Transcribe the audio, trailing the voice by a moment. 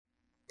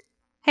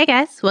Hey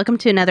guys, welcome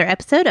to another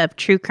episode of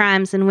True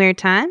Crimes and Weird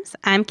Times.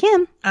 I'm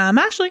Kim. I'm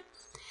Ashley.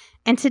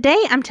 And today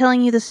I'm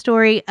telling you the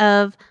story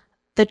of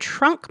the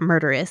trunk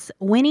murderess,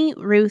 Winnie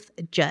Ruth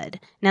Judd.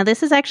 Now,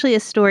 this is actually a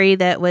story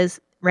that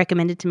was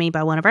recommended to me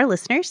by one of our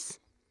listeners,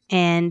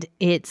 and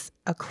it's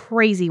a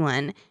crazy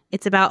one.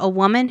 It's about a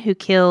woman who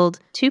killed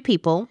two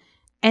people,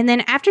 and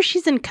then after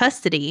she's in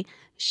custody,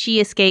 she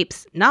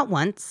escapes not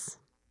once,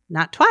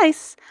 not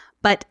twice,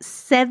 but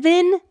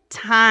 7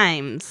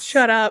 times.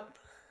 Shut up.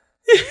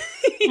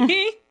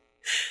 Okay,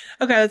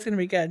 that's going to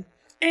be good.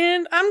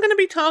 And I'm going to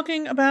be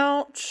talking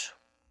about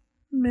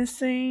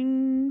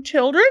missing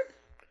children.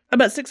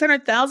 About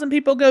 600,000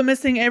 people go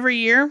missing every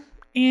year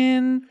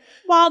in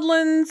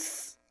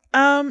wildlands,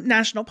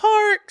 national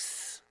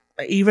parks,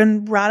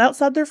 even right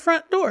outside their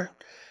front door.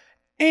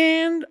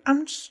 And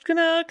I'm just going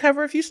to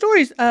cover a few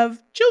stories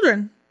of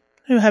children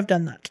who have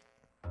done that.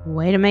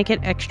 Way to make it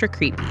extra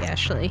creepy,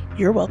 Ashley.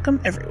 You're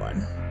welcome,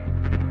 everyone.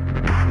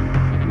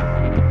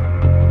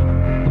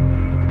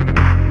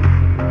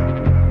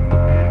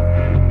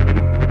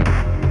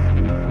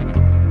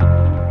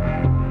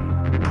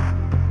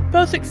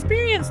 Both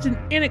experienced and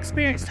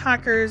inexperienced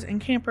hikers and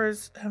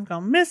campers have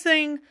gone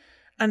missing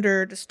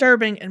under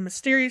disturbing and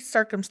mysterious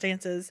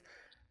circumstances.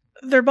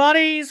 Their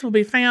bodies will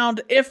be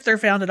found, if they're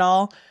found at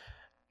all,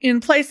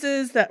 in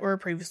places that were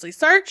previously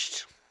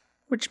searched,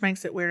 which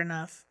makes it weird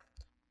enough.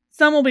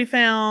 Some will be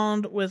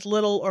found with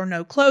little or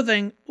no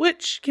clothing,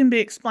 which can be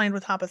explained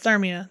with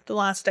hypothermia. The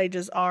last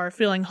stages are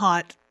feeling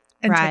hot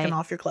and taking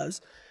off your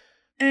clothes.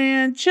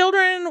 And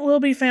children will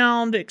be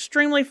found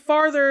extremely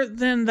farther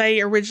than they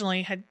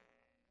originally had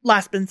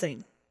last been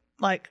seen.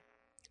 Like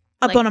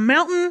on a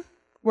mountain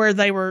where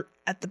they were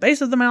at the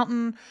base of the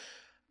mountain,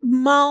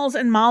 miles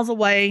and miles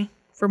away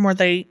from where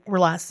they were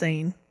last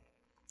seen.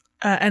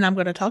 And I'm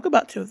going to talk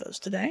about 2 of those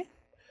today.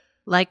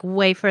 Like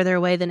way further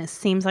away than it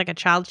seems like a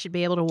child should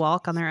be able to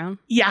walk on their own?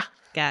 Yeah.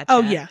 Gotcha.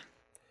 Oh, yeah.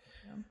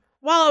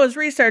 While I was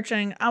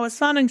researching, I was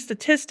finding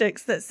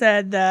statistics that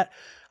said that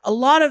a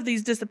lot of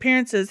these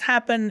disappearances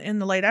happen in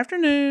the late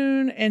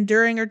afternoon and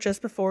during or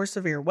just before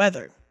severe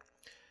weather.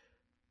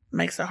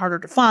 Makes it harder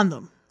to find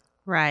them.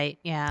 Right,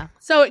 yeah.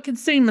 So it can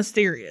seem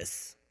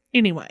mysterious.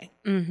 Anyway,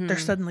 Mm-hmm. They're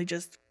suddenly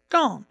just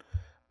gone.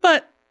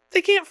 But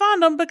they can't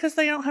find them because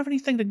they don't have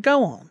anything to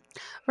go on.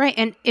 Right,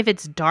 and if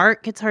it's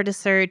dark, it's hard to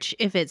search.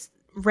 If it's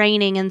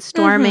raining and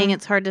storming,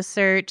 it's hard to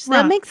search. So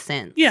that makes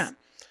sense. Yeah.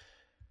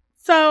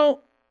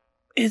 So,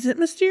 is it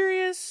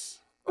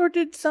mysterious? Or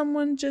did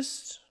someone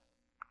just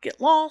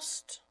get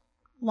lost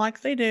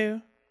like they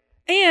do?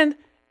 And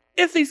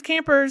if these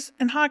campers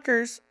and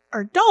hikers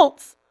are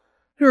adults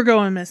who are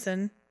going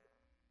missing,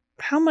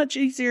 how much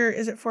easier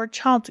is it for a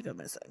child to go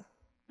missing?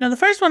 Now, the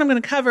first one I'm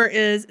going to cover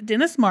is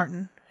Dennis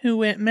Martin, who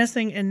went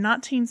missing in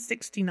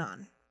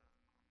 1969.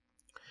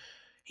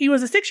 He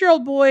was a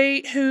 6-year-old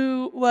boy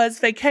who was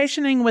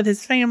vacationing with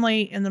his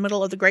family in the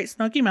middle of the Great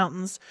Smoky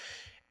Mountains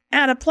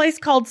at a place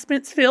called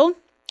Spence Field.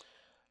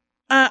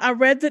 I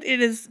read that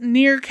it is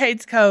near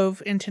Cades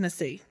Cove in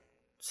Tennessee.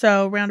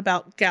 So, round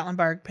about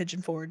Gatlinburg,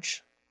 Pigeon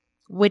Forge.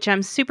 Which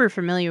I'm super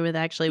familiar with,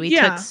 actually. We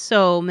took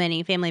so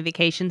many family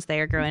vacations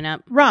there growing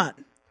up. Right.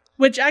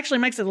 Which actually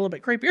makes it a little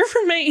bit creepier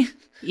for me.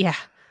 Yeah.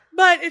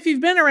 But if you've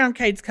been around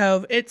Cades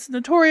Cove, it's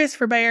notorious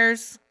for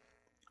bears,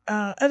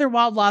 other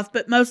wildlife,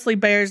 but mostly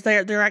bears.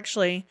 They're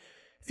actually,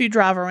 if you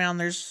drive around,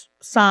 there's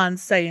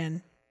signs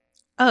saying,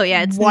 "Oh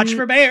yeah, it's watch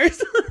for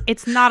bears."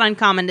 It's not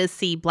uncommon to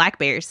see black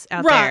bears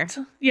out there. Right.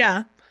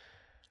 Yeah.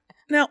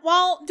 Now,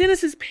 while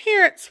Dennis's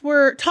parents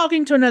were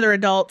talking to another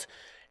adult,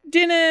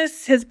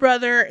 Dennis, his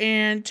brother,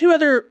 and 2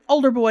 other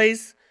older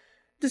boys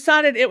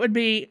decided it would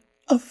be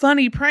a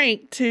funny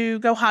prank to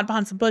go hide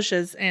behind some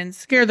bushes and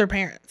scare their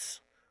parents.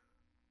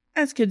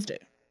 As kids do.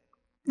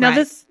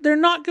 Now, they're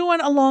not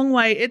going a long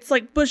way. It's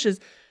like bushes.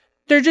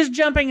 They're just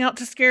jumping out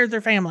to scare their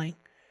family.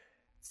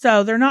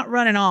 So they're not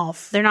running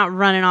off. They're not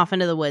running off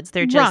into the woods.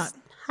 They're just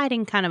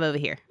hiding kind of over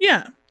here.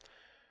 Yeah.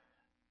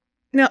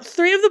 Now,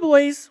 3 of the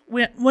boys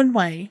went one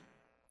way,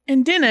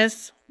 and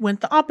Dennis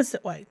went the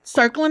opposite way,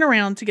 circling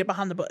around to get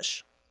behind the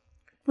bush.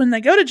 When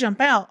they go to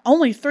jump out,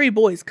 only 3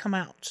 boys come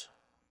out.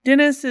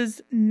 Dennis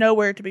is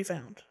nowhere to be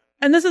found.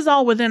 And this is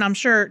all within, I'm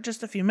sure,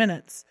 just a few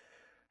minutes.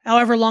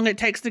 However long it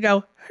takes to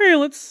go, hey,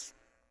 let's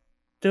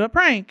do a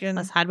prank. And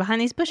let's hide behind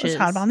these bushes.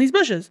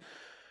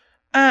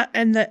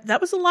 And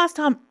that was the last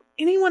time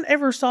anyone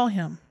ever saw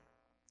him.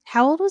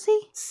 How old was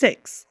he?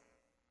 6.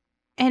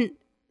 And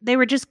they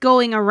were just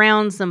going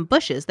around some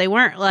bushes. They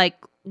weren't like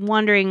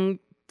wandering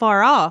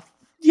far off.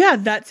 Yeah,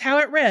 that's how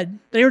it read.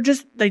 They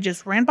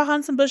just ran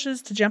behind some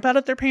bushes to jump out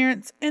at their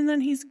parents, and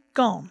then he's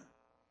gone.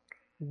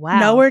 Wow.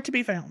 Nowhere to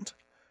be found.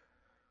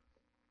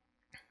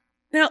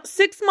 Now,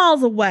 6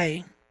 miles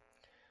away,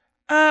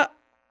 a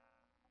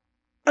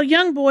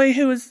young boy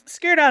who was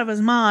scared out of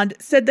his mind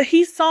said that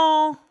he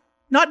saw,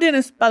 not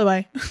Dennis, by the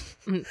way,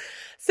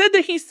 said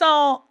that he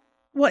saw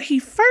what he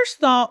first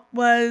thought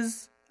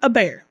was a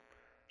bear.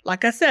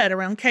 Like I said,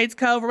 around Cades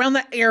Cove, around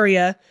that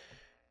area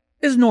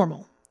is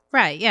normal.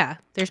 Right, yeah.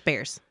 There's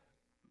bears.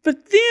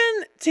 But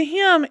then, to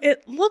him,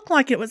 it looked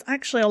like it was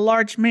actually a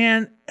large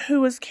man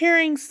who was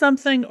carrying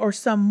something or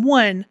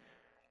someone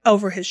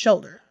over his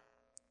shoulder.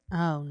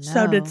 Oh, no.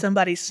 So did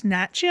somebody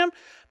snatch him?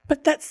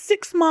 But that's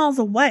 6 miles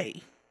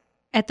away.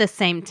 At the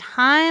same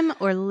time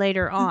or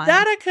later on?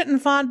 That I couldn't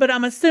find, but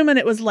I'm assuming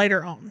it was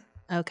later on.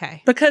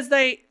 Okay. Because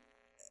they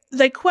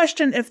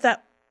questioned if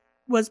that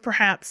was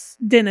perhaps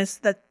Dennis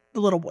that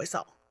the little boy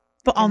saw,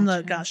 but on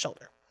the guy's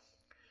shoulder.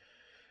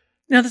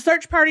 Now, the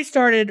search party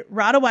started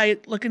right away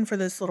looking for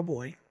this little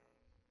boy.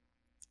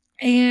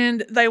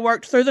 And they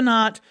worked through the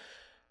night,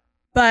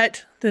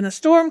 but then a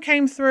storm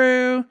came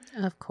through.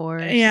 Of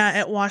course. Yeah,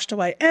 it washed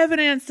away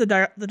evidence.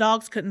 The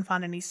dogs couldn't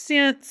find any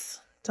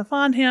scents to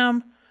find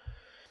him.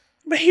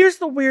 But here's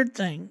the weird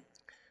thing.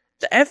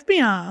 The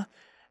FBI,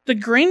 the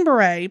Green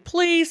Beret,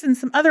 police, and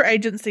some other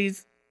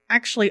agencies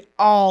actually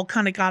all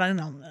kind of got in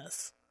on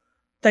this.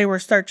 They were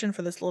searching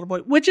for this little boy,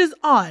 which is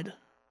odd.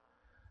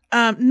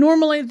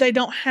 Normally, they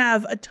don't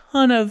have a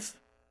ton of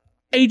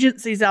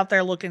agencies out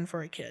there looking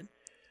for a kid.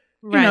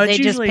 Right, they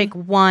just pick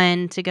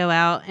one to go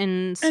out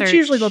and search. It's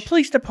usually the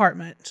police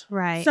department.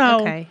 Right,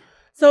 So, okay.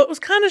 So it was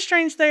kind of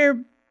strange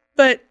there,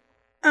 but,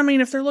 I mean,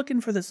 if they're looking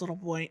for this little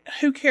boy,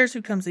 who cares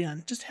who comes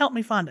in? Just help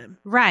me find him.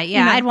 Right,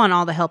 yeah, I'd want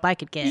all the help I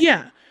could get.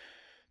 Yeah.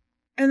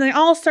 And they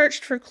all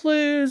searched for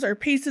clues or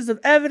pieces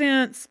of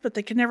evidence, but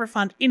they could never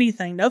find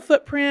anything. No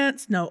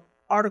footprints, no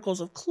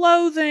articles of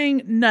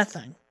clothing,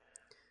 nothing.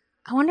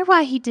 I wonder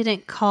why he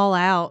didn't call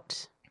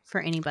out for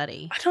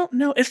anybody. I don't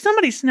know. If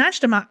somebody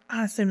snatched him, I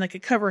assume they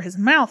could cover his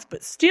mouth,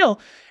 but still,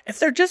 if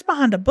they're just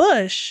behind a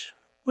bush,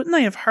 wouldn't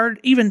they have heard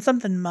even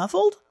something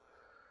muffled?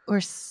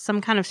 Or some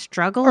kind of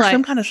struggle? Or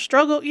some kind of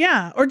struggle,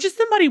 yeah. Or just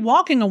somebody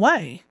walking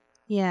away.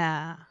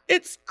 Yeah.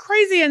 It's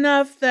crazy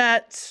enough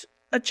that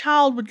a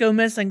child would go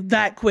missing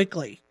that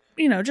quickly.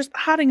 You know, just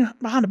hiding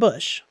behind a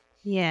bush.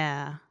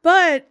 Yeah.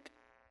 But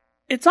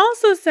it's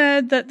also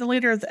said that the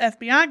leader of the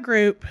FBI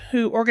group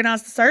who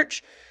organized the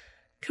search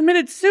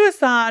committed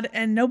suicide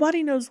and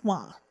nobody knows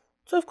why.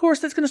 So, of course,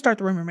 that's going to start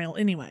the rumor mill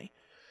anyway.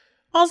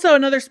 Also,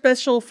 another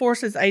Special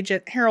Forces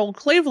agent, Harold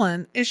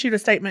Cleveland, issued a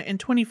statement in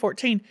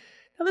 2014.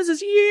 Now, this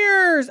is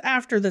years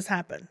after this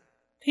happened.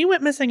 He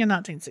went missing in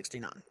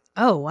 1969.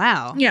 Oh,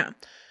 wow. Yeah.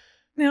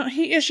 Now,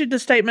 he issued the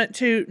statement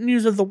to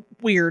News of the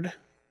Weird.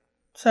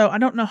 So, I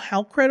don't know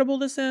how credible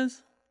this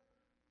is.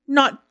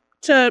 Not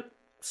to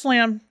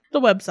slam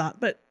the website,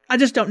 but I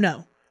just don't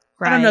know.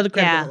 Right. I don't know the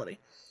credibility.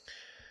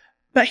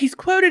 But he's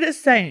quoted as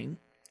saying,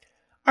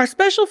 "Our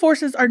special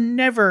forces are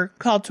never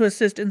called to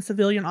assist in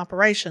civilian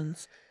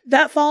operations.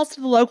 That falls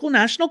to the local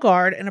National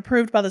Guard and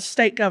approved by the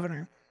state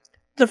governor.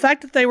 The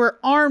fact that they were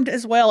armed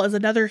as well is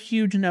another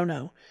huge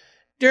no-no.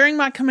 During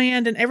my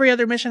command and every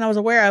other mission I was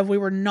aware of, we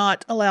were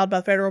not allowed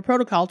by federal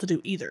protocol to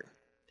do either.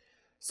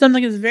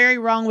 Something is very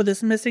wrong with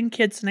this missing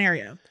kid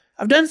scenario.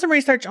 I've done some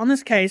research on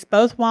this case,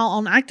 both while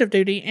on active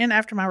duty and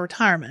after my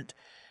retirement.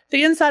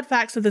 The inside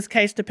facts of this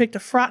case depict a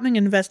frightening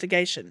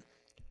investigation.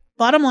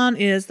 Bottom line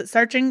is that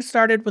searching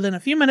started within a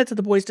few minutes of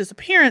the boy's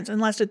disappearance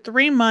and lasted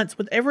 3 months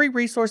with every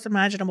resource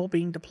imaginable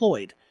being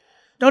deployed.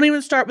 Don't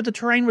even start with the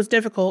terrain was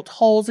difficult,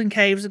 holes and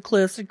caves and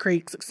cliffs and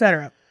creeks,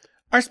 etc.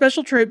 Our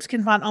special troops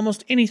can find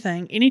almost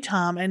anything,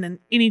 anytime, and in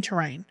any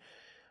terrain.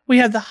 We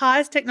have the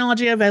highest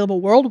technology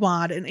available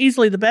worldwide and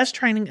easily the best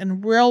training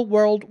in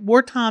real-world,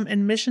 wartime,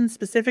 and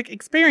mission-specific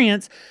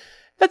experience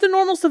that the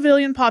normal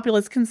civilian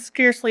populace can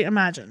scarcely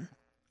imagine.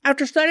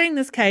 After studying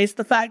this case,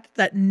 the fact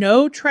that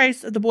no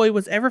trace of the boy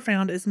was ever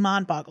found is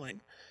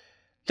mind-boggling.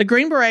 The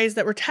Green Berets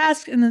that were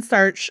tasked in the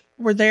search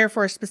were there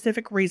for a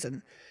specific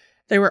reason.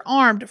 They were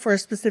armed for a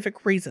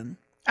specific reason.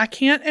 I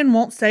can't and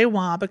won't say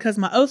why because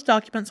my oath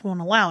documents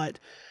won't allow it,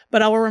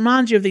 but I will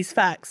remind you of these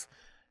facts.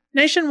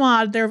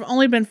 Nationwide, there have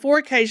only been 4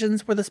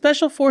 occasions where the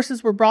special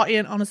forces were brought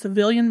in on a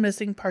civilian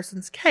missing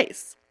persons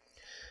case.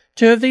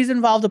 2 of these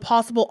involved a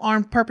possible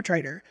armed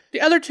perpetrator.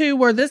 The other 2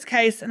 were this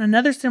case and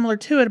another similar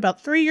to it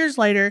about 3 years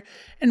later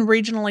and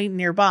regionally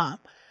nearby.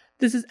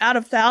 This is out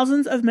of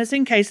thousands of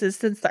missing cases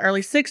since the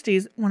early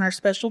 60s when our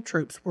special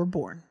troops were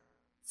born.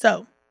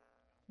 So,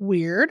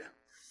 weird.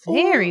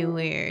 Very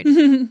weird.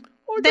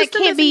 Or That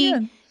can't be.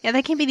 again. Yeah,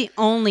 that can't be the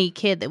only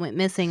kid that went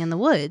missing in the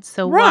woods.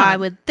 So Right. why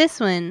would this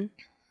one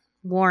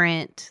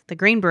warrant the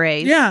Green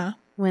Berets Yeah.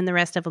 when the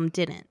rest of them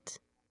didn't?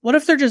 What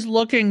if they're just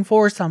looking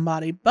for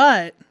somebody,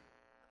 but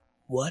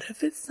what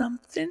if it's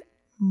something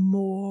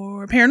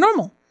more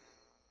paranormal?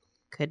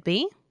 Could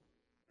be.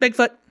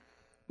 Bigfoot.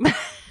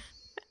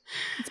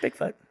 It's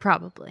Bigfoot.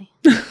 Probably.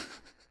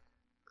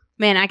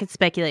 Man, I could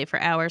speculate for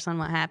hours on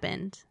what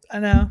happened, I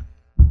know.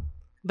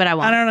 but I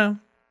won't. I don't know.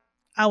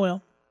 I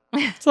will.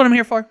 That's what I'm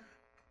here for.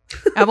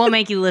 I won't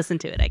make you listen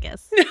to it, I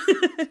guess.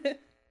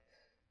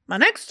 My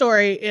next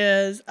story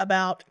is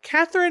about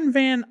Catherine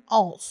Van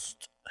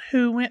Alst,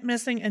 who went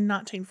missing in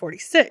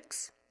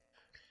 1946.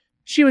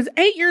 She was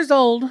 8 years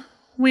old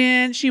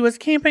when she was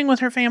camping with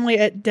her family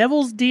at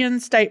Devil's Den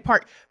State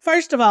Park.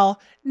 First of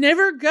all,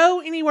 never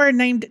go anywhere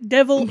named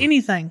Devil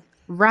anything.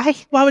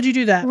 Right? Why would you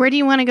do that? Where do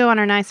you want to go on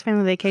our nice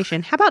family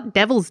vacation? How about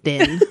Devil's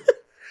Den?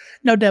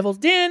 No Devil's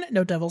Den,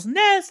 no Devil's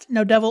Nest,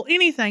 no Devil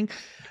anything.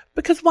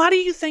 Because why do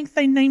you think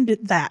they named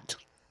it that?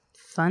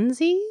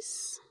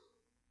 Funsies?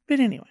 But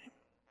anyway.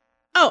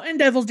 Oh, and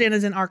Devil's Den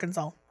is in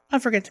Arkansas. I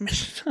forget to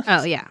mention.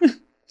 Oh, yeah.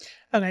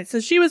 Okay, so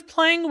she was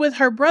playing with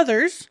her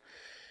brothers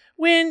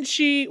when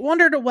she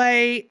wandered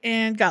away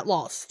and got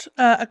lost.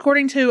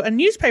 According to a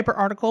newspaper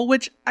article,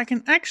 which I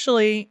can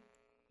actually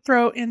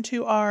throw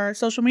into our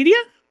social media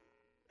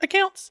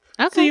accounts,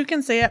 so Okay. you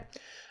can see it.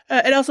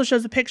 It also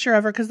shows a picture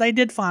of her because they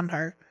did find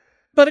her.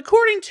 But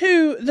according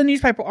to the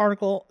newspaper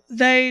article,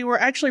 they were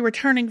actually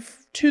returning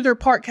to their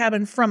park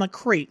cabin from a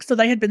creek, so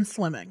they had been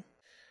swimming.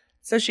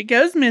 So she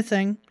goes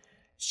missing.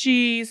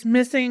 She's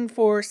missing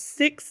for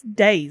 6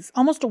 days,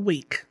 almost a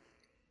week.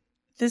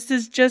 This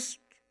is just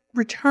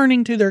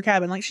returning to their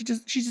cabin. Like she's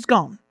just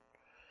gone.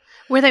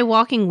 Were they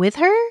walking with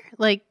her?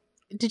 Like,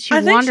 did she I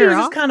think wander she was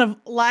off? just kind of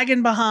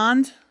lagging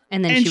behind,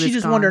 and then and she she was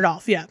just gone. wandered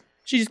off. Yeah,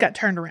 she just got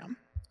turned around.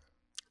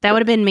 That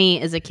would have been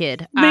me as a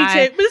kid. Me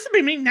too. But this would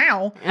be me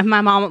now. And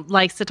my mom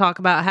likes to talk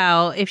about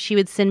how if she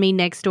would send me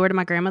next door to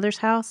my grandmother's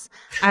house,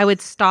 I would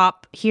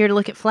stop here to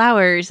look at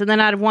flowers, and then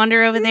I'd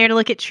wander over there to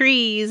look at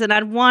trees, and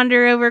I'd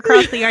wander over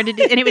across the yard, and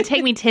it would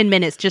take me 10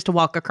 minutes just to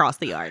walk across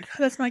the yard.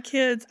 That's my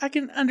kids. I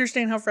can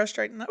understand how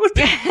frustrating that would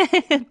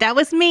be. That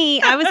was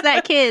me. I was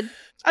that kid.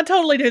 I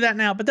totally do that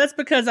now, but that's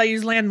because I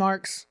use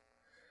landmarks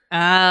Oh.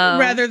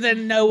 rather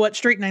than know what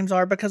street names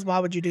are, because why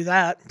would you do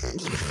that?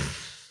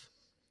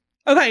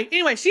 Okay,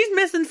 anyway, she's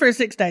missing for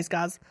 6 days,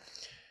 guys.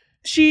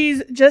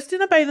 She's just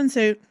in a bathing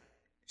suit.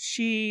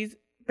 She's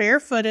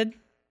barefooted,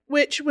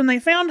 which when they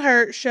found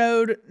her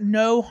showed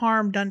no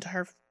harm done to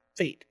her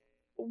feet,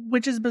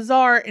 which is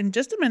bizarre in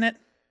just a minute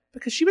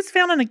because she was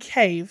found in a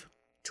cave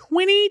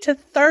 20 to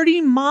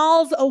 30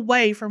 miles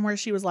away from where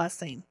she was last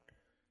seen.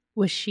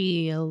 Was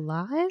she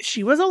alive?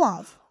 She was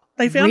alive.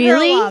 They found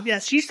Really? her alive.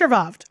 Yes, she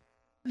survived.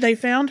 They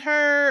found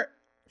her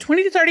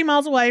 20 to 30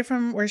 miles away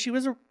from where she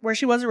was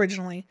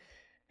originally.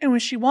 And when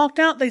she walked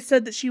out, they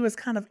said that she was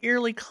kind of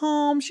eerily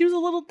calm. She was a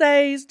little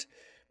dazed,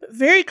 but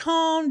very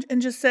calm,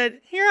 and just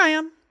said, "Here I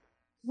am."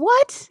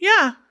 What?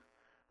 Yeah.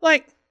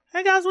 Like,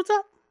 "Hey guys, what's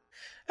up?"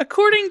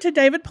 According to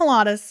David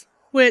Pilatus,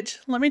 which,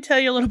 let me tell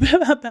you a little bit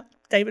about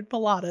David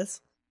Pilatus.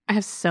 I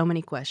have so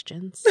many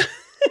questions.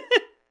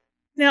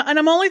 Now, and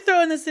I'm only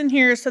throwing this in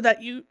here so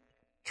that you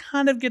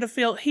kind of get a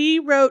feel. He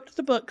wrote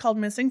the book called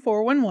Missing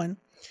 411.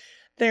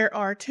 There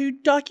are 2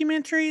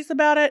 documentaries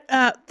about it.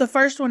 The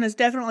first one is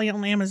definitely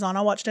on Amazon.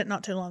 I watched it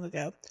not too long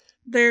ago.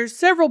 There's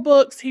several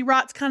books. He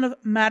writes kind of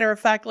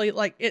matter-of-factly,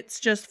 like it's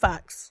just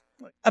facts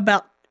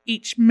about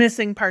each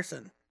missing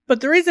person. But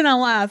the reason I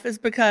laugh is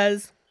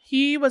because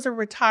he was a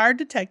retired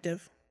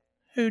detective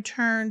who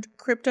turned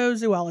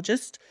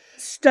cryptozoologist,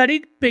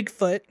 studied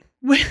Bigfoot.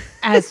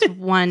 As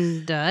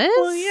one does?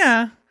 Well,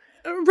 yeah.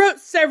 Wrote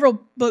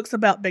several books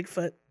about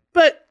Bigfoot.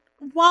 But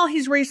while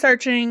he's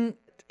researching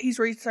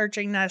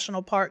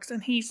national parks,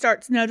 and he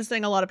starts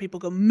noticing a lot of people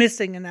go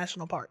missing in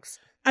national parks.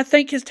 I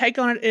think his take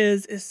on it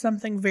is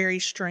something very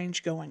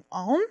strange going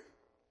on.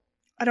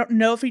 I don't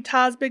know if he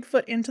ties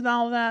Bigfoot into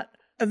all of that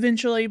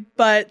eventually,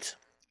 but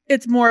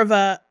it's more of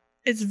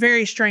it's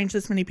very strange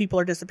this many people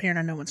are disappearing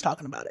and no one's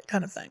talking about it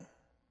kind of thing.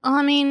 Well,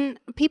 I mean,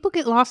 people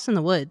get lost in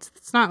the woods.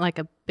 It's not like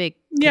a big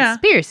Yeah.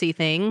 conspiracy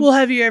thing. Well,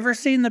 have you ever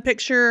seen the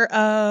picture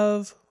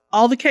of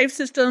all the cave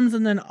systems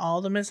and then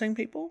all the missing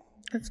people?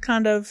 It's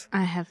kind of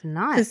I have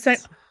not. the same.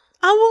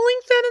 I will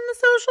link that in the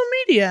social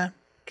media.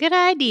 Good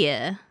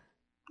idea.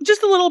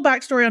 Just a little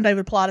backstory on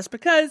David Pilatus,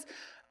 because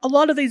a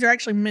lot of these are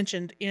actually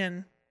mentioned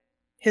in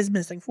his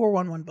Missing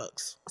 411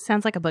 books.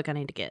 Sounds like a book I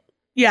need to get.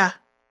 Yeah.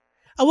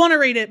 I want to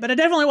read it, but I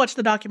definitely watched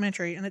the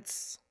documentary, and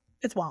it's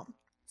wild.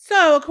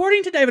 So,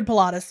 according to David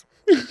Pilatus,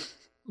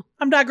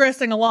 I'm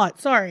digressing a lot,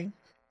 sorry.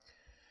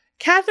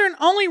 Catherine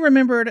only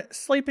remembered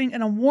sleeping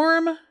in a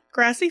warm,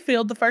 grassy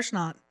field the first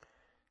night.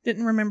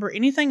 Didn't remember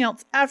anything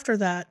else after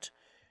that,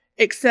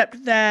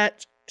 except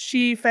that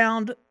she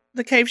found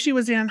the cave she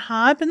was in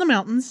high up in the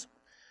mountains.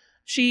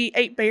 She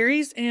ate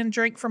berries and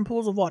drank from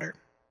pools of water.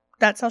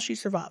 That's how she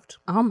survived.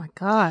 Oh my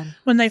God.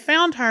 When they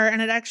found her,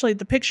 and it actually,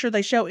 the picture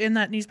they show in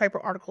that newspaper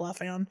article I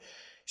found,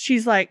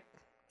 she's like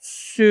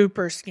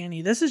super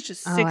skinny. This is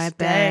just 6 I days.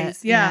 bet.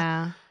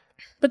 Yeah.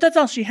 But that's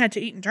all she had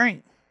to eat and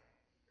drink.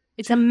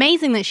 It's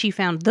amazing that she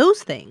found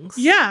those things.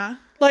 Yeah.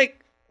 Like,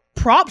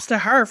 props to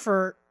her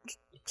for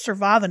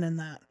surviving in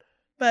that.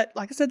 But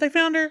like I said, they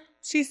found her.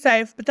 She's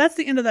safe. But that's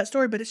the end of that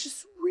story. But it's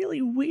just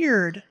really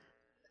weird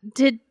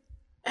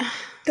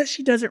that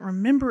she doesn't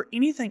remember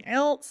anything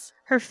else.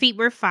 Her feet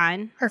were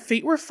fine, Her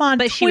feet were fine.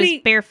 but she was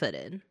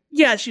barefooted.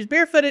 Yeah, she was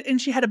barefooted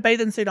and she had a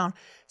bathing suit on.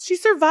 She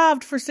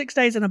survived for 6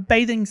 days in a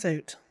bathing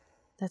suit.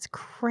 That's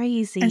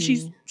crazy. And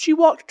she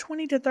walked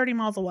 20 to 30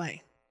 miles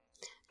away.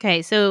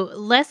 Okay, so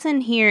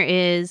lesson here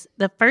is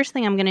the first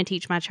thing I'm going to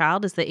teach my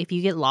child is that if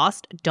you get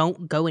lost,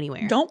 don't go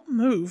anywhere. Don't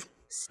move.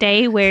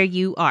 Stay where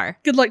you are.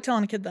 Good luck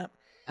telling a kid that.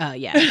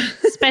 Yeah,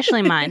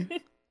 especially mine.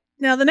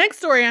 Now, the next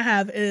story I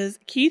have is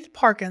Keith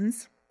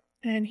Parkins,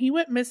 and he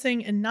went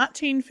missing in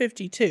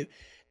 1952.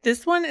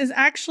 This one is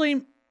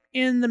actually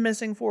in the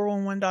Missing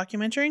 411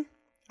 documentary.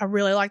 I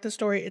really like the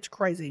story. It's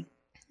crazy.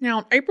 Now,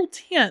 on April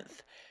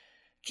 10th,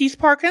 Keith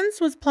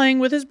Parkins was playing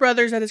with his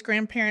brothers at his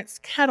grandparents'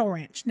 cattle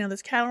ranch. Now,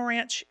 this cattle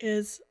ranch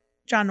is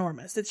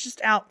ginormous. It's just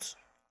out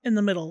in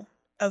the middle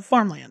of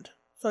farmland.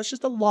 So it's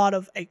just a lot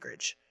of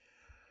acreage.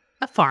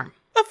 A farm.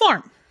 A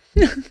farm,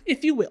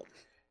 if you will.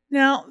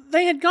 Now,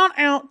 they had gone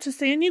out to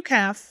see a new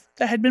calf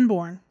that had been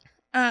born.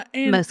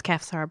 And Most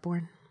calves are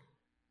born.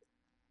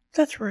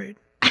 That's rude.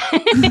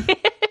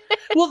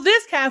 Well,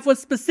 this calf was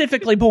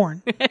specifically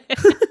born.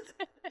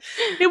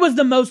 It was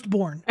the most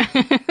born.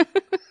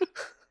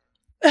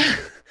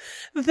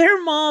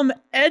 Their mom,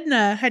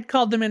 Edna, had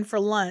called them in for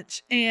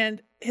lunch,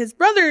 and his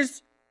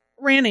brothers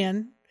ran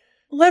in,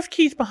 left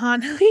Keith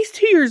behind. He's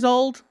 2 years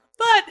old,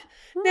 but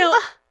now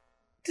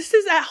this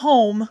is at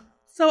home,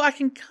 so I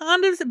can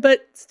kind of,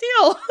 but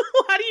still,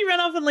 how do you run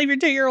off and leave your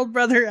 2-year-old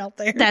brother out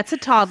there? That's a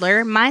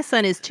toddler. My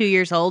son is 2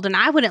 years old, and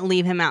I wouldn't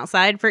leave him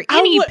outside for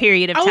any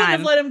period of time. I wouldn't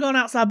have let him go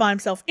outside by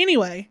himself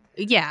anyway.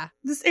 Yeah.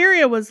 This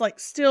area was like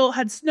still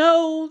had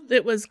snow.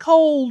 It was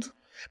cold.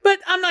 But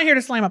I'm not here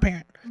to slam a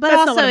parent. But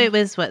That's also, it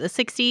was, what, the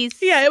 60s?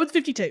 Yeah, it was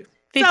 52.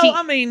 50. So,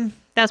 I mean.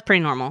 That's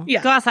pretty normal.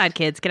 Yeah. Go outside,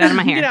 kids. Get out of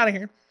my hair. Get out of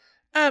here.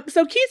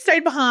 So Keith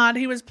stayed behind.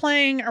 He was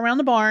playing around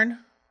the barn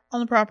on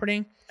the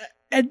property.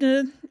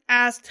 Edna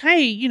asked,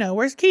 hey,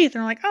 where's Keith?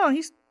 And they're like,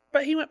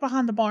 but he went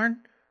behind the barn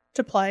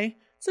to play.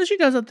 So she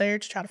goes up there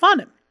to try to find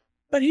him.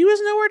 But he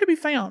was nowhere to be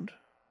found.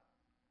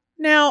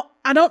 Now,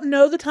 I don't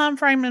know the time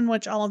frame in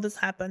which all of this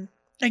happened.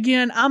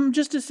 Again, I'm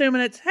just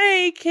assuming it's,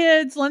 hey,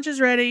 kids, lunch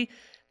is ready.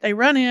 They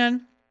run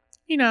in.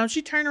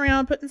 She turned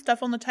around, putting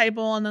stuff on the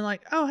table, and then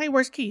like, oh, hey,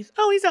 where's Keith?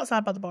 Oh, he's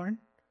outside by the barn.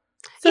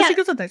 So she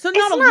goes up there. So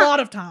not a lot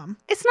of time.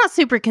 It's not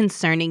super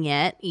concerning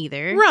yet,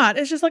 either. Right.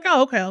 It's just like,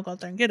 oh, okay, I'll go out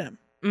there and get him.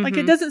 Mm-hmm. Like,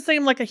 it doesn't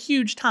seem like a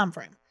huge time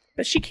frame.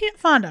 But she can't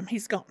find him.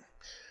 He's gone.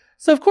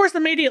 So, of course,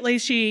 immediately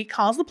she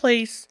calls the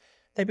police.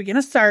 They begin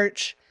a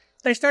search.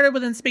 They started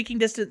within speaking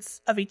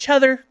distance of each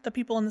other, the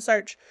people in the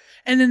search,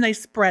 and then they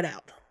spread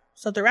out.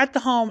 So they're at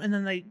the home, and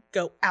then they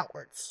go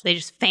outwards. They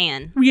just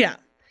fan. Yeah.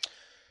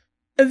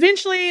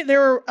 Eventually, there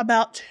were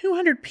about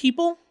 200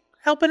 people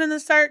helping in the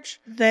search.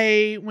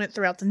 They went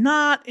throughout the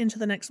night into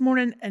the next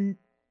morning and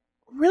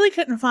really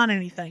couldn't find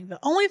anything. The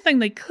only thing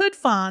they could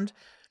find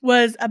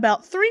was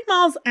about 3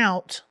 miles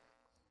out,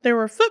 there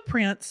were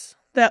footprints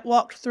that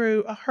walked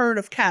through a herd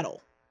of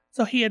cattle.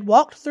 So he had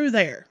walked through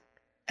there.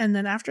 And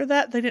then after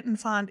that, they didn't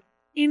find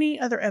any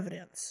other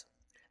evidence.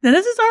 Now,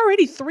 this is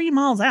already 3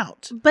 miles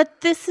out.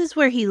 But this is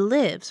where he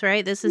lives,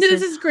 right? This is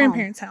his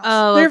grandparents' house.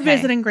 Oh, They're okay.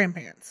 visiting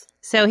grandparents.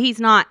 So he's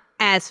not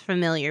as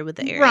familiar with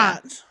the area.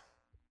 Right.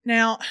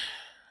 Now,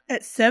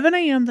 at 7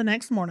 a.m. the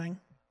next morning,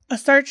 a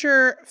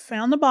searcher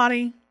found the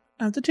body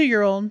of the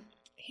 2-year-old.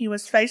 He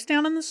was face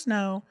down in the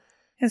snow.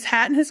 His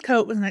hat and his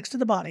coat was next to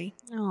the body.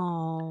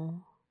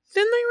 Oh.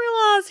 Then they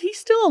realized he's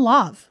still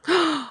alive.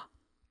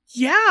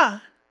 Yeah.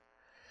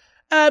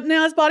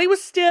 Now, his body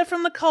was stiff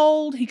from the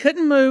cold. He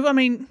couldn't move. I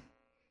mean,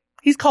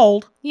 he's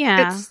cold.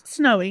 Yeah. It's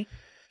snowy.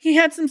 He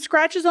had some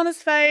scratches on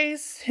his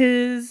face.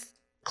 His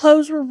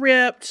clothes were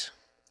ripped.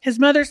 His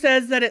mother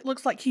says that it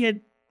looks like he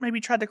had maybe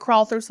tried to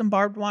crawl through some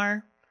barbed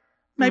wire.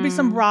 Maybe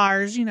some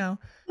briars, And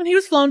he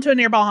was flown to a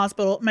nearby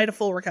hospital, made a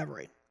full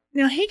recovery.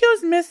 Now, he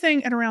goes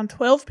missing at around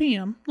 12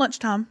 p.m.,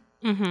 lunchtime.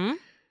 Mm-hmm.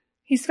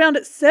 He's found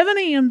at 7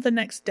 a.m. the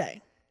next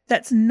day.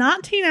 That's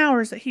 19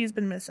 hours that he's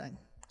been missing.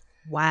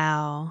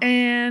 Wow.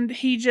 And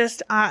he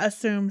just, I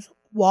assume,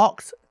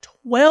 walks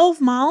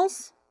 12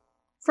 miles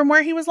from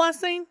where he was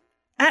last seen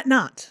at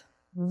night.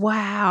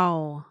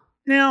 Wow.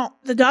 Now,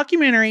 the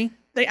documentary,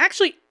 they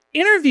actually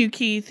interview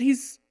Keith.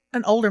 He's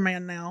an older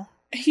man now.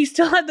 He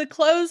still had the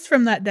clothes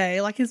from that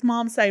day. Like, his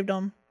mom saved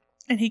them,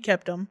 and he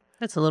kept them.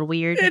 That's a little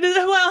weird. It is,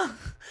 well,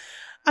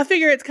 I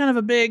figure it's kind of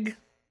a big...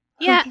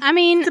 Yeah, I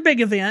mean... It's a big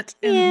event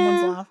in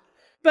one's life.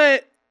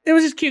 But it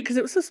was just cute because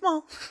it was so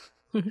small.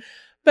 But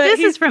this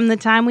is from the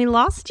time we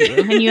lost you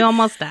and you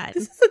almost died.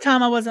 This is the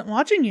time I wasn't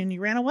watching you and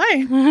you ran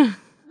away.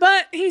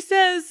 But he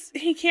says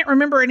he can't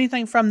remember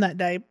anything from that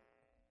day.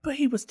 But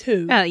he was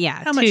 2. Oh,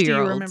 yeah. How much do you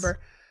remember?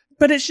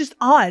 But it's just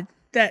odd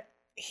that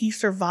he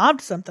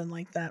survived something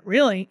like that,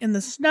 really. In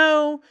the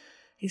snow,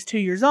 he's 2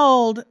 years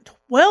old,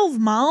 12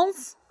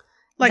 miles.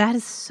 Like, that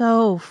is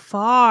so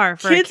far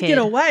for kids a kid. get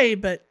away,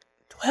 but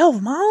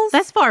 12 miles?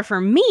 That's far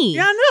for me.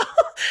 Yeah, I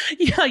know.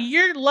 Yeah,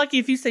 you're lucky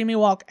if you see me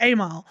walk a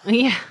mile.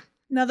 Yeah.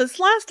 Now, this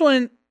last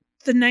one,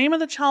 the name of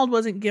the child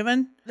wasn't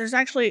given. There's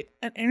actually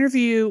an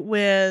interview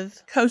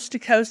with Coast to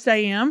Coast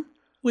AM,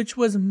 which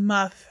was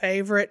my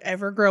favorite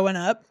ever growing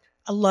up.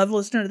 I love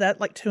listening to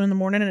that like 2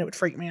 a.m. and it would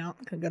freak me out.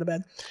 I couldn't go to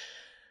bed.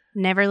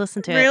 Never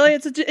listened to it. Really?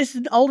 It's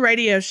an old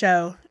radio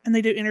show, and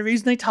they do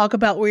interviews, and they talk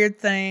about weird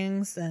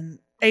things and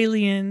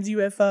aliens,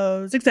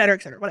 UFOs, et cetera,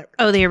 whatever.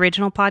 Oh, the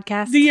original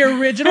podcast? The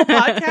original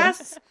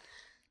podcasts.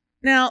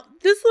 Now,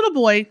 this little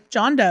boy,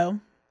 John Doe,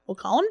 we'll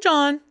call him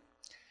John,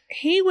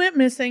 he went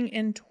missing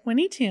in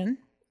 2010.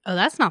 Oh,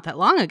 that's not that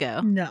long ago.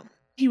 No.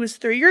 He was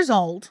 3 years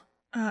old.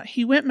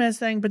 He went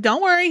missing, but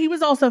don't worry, he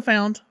was also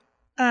found.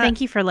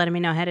 Thank you for letting me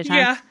know ahead of time.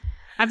 Yeah.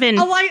 I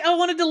I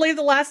wanted to leave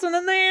the last one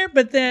in there,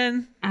 but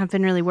then I've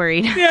been really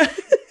worried. Yeah.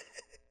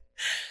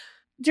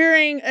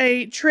 During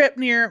a trip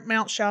near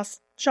Mount Shasta?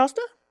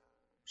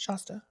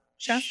 Shasta?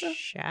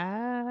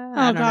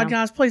 Oh, God,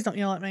 guys, please don't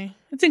yell at me.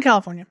 It's in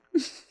California.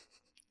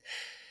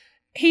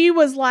 He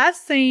was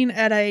last seen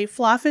at a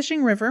fly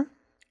fishing river.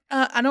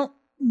 I don't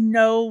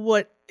know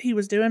what he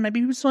was doing.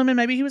 Maybe he was swimming.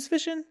 Maybe he was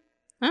fishing.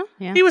 Oh,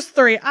 yeah. He was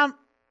 3.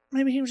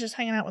 Maybe he was just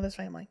hanging out with his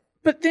family.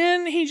 But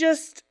then he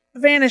just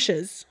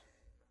vanishes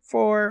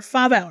for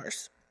 5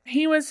 hours.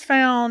 He was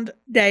found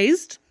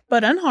dazed,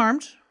 but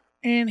unharmed,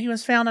 and he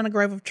was found in a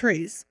grove of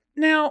trees.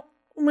 Now,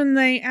 when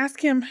they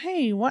asked him,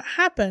 hey, what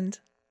happened?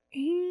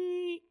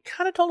 He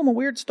kind of told them a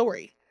weird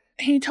story.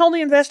 He told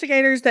the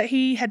investigators that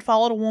he had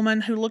followed a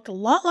woman who looked a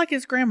lot like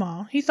his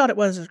grandma. He thought it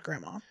was his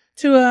grandma.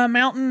 To a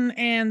mountain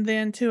and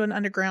then to an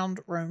underground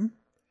room.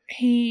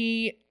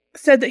 He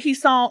said that he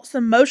saw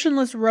some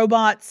motionless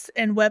robots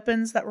and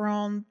weapons that were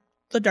on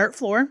the dirt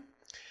floor.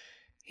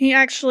 He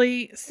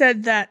actually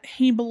said that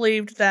he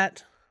believed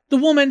that the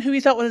woman who he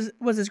thought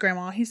was his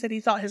grandma, he said he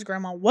thought his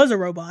grandma was a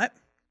robot.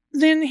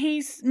 Then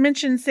he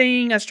mentioned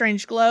seeing a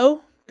strange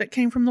glow that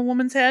came from the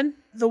woman's head.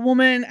 The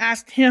woman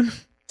asked him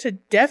to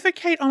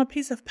defecate on a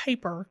piece of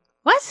paper.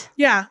 What?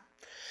 Yeah.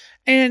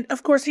 And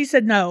of course he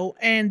said no.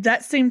 And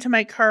that seemed to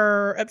make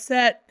her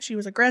upset. She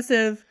was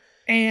aggressive.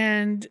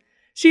 And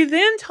she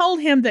then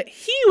told him that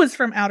he was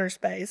from outer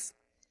space.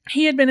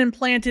 He had been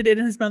implanted in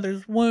his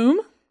mother's womb.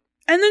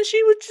 And then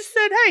she would just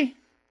said, hey,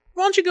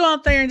 why don't you go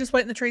out there and just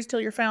wait in the trees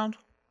till you're found?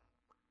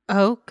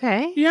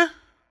 Okay. Yeah.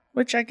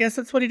 Which I guess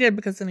that's what he did,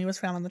 because then he was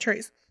found in the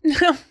trees.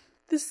 Now,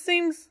 this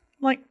seems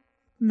like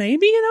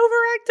maybe an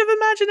overactive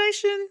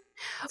imagination.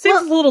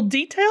 Seems a little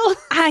detailed.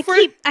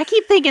 I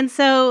keep thinking,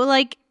 so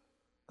like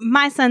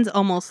my son's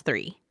almost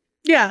 3.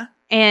 Yeah.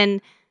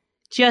 And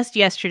just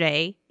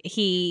yesterday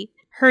he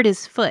hurt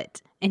his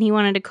foot and he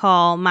wanted to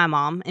call my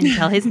mom and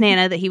tell his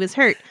Nana that he was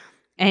hurt.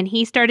 And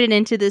he started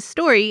into this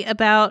story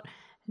about,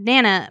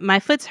 Nana, my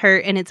foot's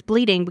hurt and it's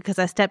bleeding because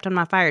I stepped on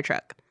my fire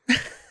truck.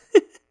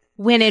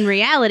 When in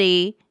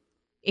reality,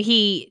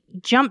 he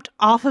jumped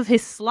off of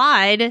his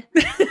slide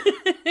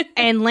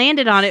and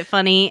landed on it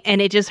funny,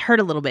 and it just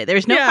hurt a little bit.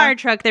 There's no fire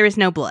truck. There is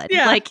no blood.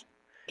 Yeah. Like,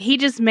 he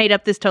just made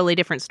up this totally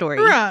different story.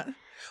 Right.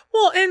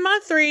 Well, and my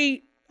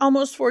 3,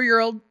 almost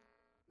 4-year-old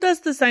does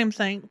the same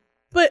thing.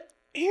 But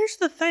here's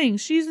the thing.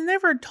 She's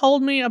never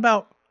told me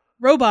about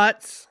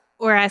robots.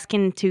 Or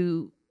asking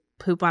to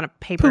poop on a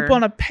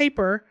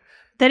paper.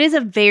 That is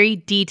a very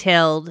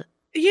detailed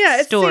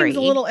it story. Seems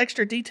a little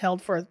extra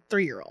detailed for a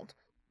 3-year-old.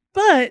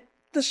 But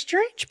the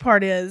strange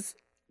part is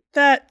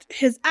that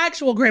his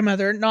actual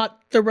grandmother, not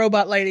the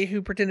robot lady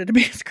who pretended to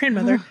be his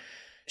grandmother,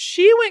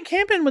 she went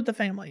camping with the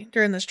family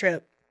during this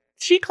trip.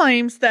 She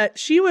claims that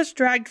she was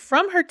dragged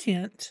from her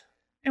tent,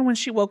 and when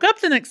she woke up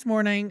the next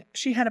morning,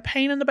 she had a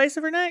pain in the base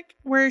of her neck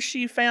where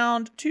she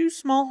found 2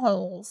 small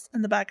holes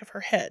in the back of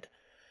her head.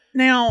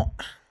 Now,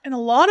 in a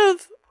lot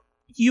of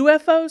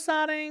UFO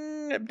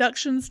sighting,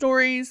 abduction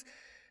stories,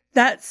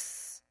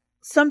 that's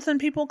something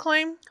people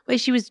claim. Wait,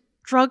 she was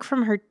drugged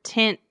from her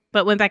tent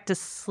but went back to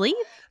sleep?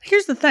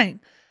 Here's the thing.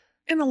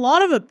 In a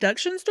lot of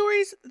abduction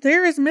stories,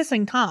 there is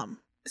missing time.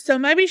 So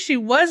maybe she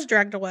was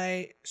dragged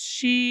away.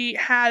 She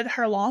had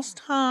her lost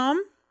time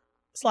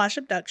 /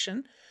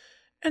 abduction.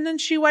 And then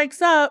she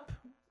wakes up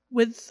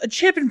with a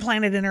chip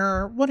implanted in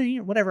her, or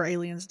whatever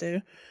aliens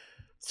do.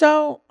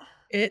 So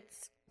it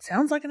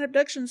sounds like an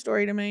abduction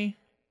story to me.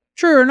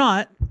 True or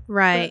not.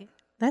 Right.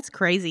 That's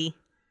crazy.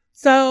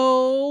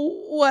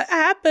 So what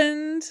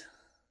happened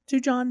to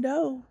John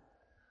Doe?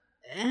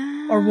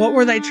 Or what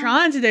were they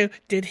trying to do?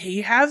 Did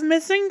he have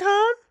missing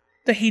time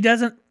that he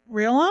doesn't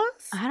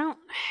realize?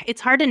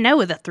 It's hard to know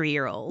with a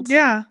 3-year-old.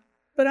 Yeah.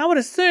 But I would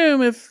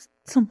assume if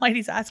some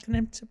lady's asking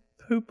him to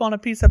poop on a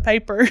piece of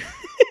paper,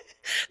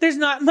 there's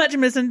not much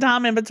missing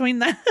time in between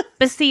that.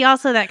 But see,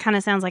 also that kind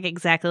of sounds like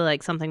exactly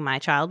like something my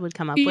child would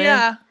come up with.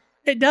 Yeah,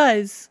 it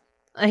does.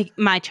 Like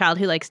my child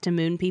who likes to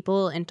moon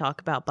people and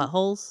talk about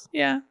buttholes.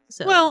 Yeah.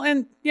 So, well,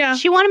 and yeah.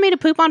 She wanted me to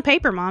poop on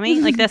paper,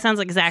 Mommy. Like that sounds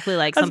exactly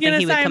like something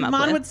he would come up with.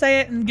 Mine would say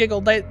it and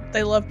giggle.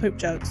 They love poop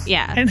jokes.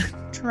 Yeah. And it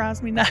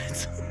drives me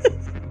nuts.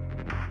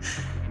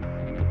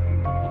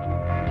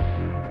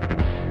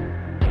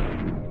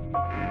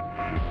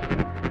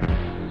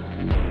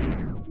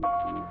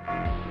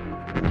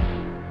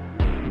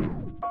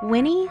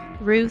 Winnie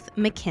Ruth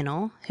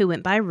McKinnell, who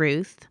went by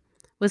Ruth,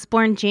 was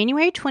born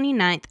January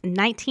 29th,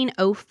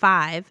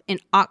 1905 in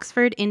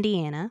Oxford,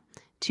 Indiana,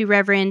 to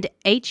Reverend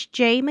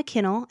H.J.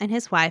 McKinnell and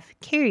his wife,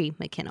 Carrie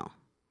McKinnell.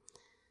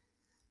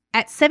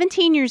 At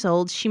 17 years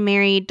old, she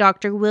married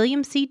Dr.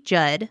 William C.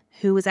 Judd,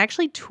 who was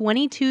actually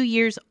 22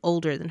 years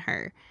older than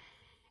her.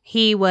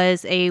 He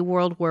was a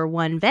World War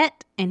I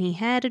vet, and he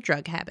had a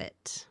drug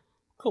habit.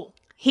 Cool.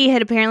 He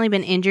had apparently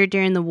been injured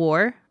during the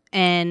war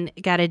and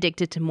got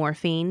addicted to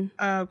morphine.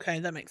 Okay,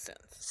 that makes sense.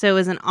 So it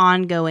was an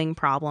ongoing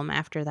problem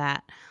after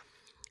that.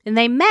 And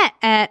they met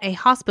at a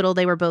hospital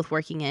they were both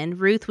working in.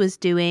 Ruth was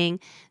doing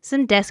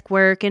some desk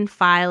work and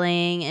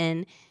filing,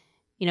 and,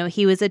 you know,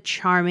 he was a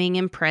charming,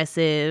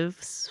 impressive,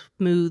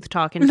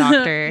 smooth-talking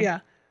doctor. Yeah.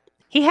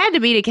 He had to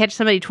be to catch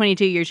somebody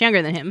 22 years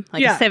younger than him.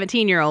 Like Yeah. a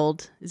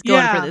 17-year-old is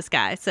going for this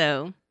guy.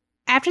 So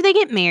after they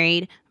get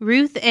married,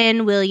 Ruth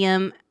and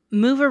William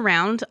move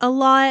around a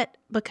lot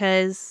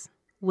because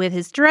with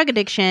his drug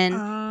addiction,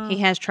 he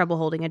has trouble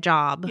holding a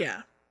job.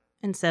 Yeah.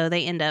 And so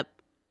they end up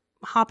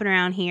hopping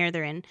around here.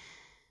 They're in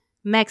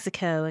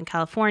Mexico and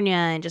California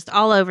and just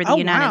all over the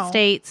United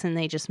States, and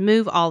they just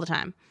move all the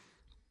time.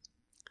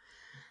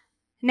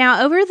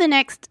 Now, over the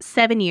next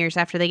 7 years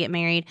after they get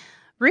married,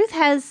 Ruth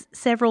has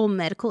several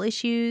medical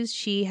issues.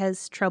 She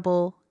has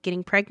trouble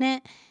getting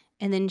pregnant,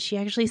 and then she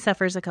actually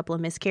suffers a couple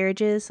of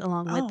miscarriages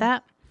along with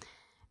that.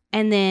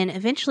 And then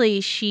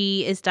eventually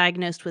she is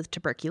diagnosed with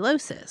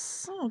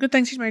tuberculosis. Oh, good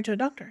thing she's married to a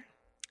doctor.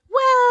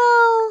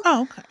 Well,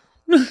 Oh,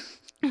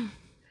 okay.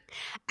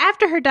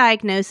 after her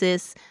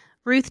diagnosis,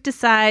 Ruth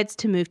decides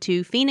to move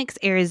to Phoenix,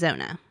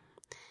 Arizona,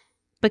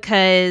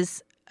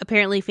 because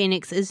apparently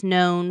Phoenix is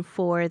known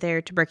for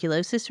their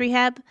tuberculosis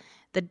rehab.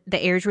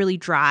 The air is really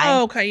dry.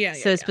 Oh, okay. Yeah.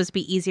 So it's supposed to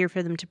be easier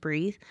for them to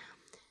breathe.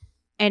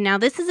 And now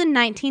this is in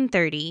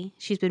 1930.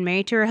 She's been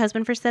married to her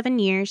husband for 7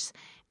 years,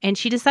 and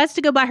she decides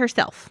to go by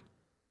herself.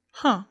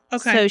 Huh.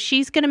 Okay. So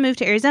she's going to move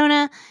to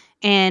Arizona,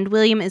 and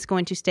William is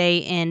going to stay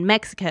in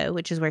Mexico,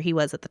 which is where he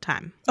was at the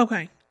time.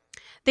 Okay.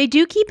 They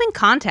do keep in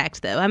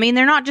contact, though. I mean,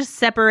 they're not just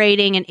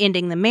separating and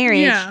ending the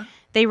marriage. Yeah.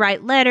 They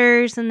write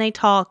letters and they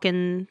talk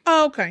and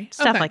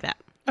stuff like that.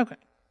 Okay.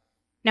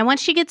 Now, once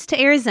she gets to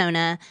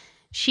Arizona,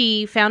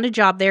 she found a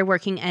job there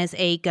working as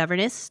a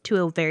governess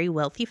to a very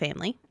wealthy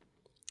family.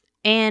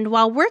 And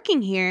while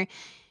working here,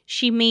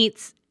 she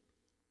meets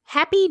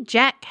Happy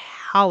Jack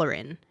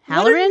Halloran.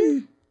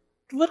 Halloran?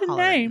 What a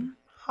Halloran. name.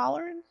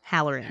 Halloran?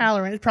 Halloran.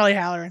 Halloran. It's probably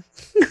Halloran.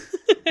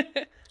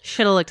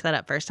 Should have looked that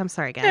up first. I'm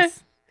sorry, guys. Eh.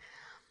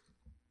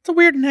 It's a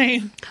weird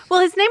name. Well,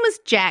 his name was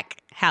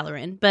Jack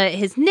Halloran, but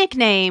his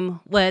nickname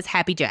was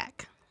Happy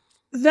Jack.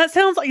 That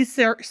sounds like a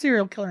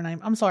serial killer name.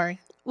 I'm sorry.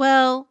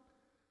 Well,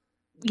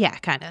 yeah,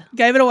 kind of.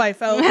 Gave it away,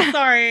 folks.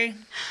 Sorry.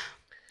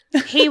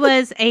 He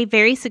was a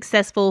very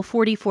successful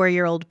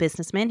 44-year-old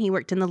businessman. He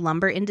worked in the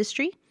lumber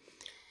industry.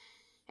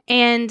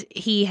 And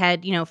he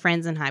had,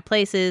 friends in high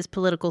places,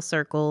 political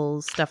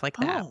circles, stuff like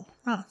that. Oh,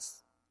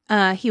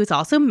 nice. He was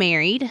also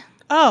married,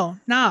 Oh,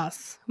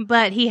 nice.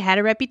 but he had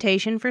a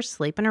reputation for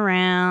sleeping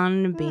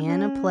around,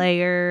 being a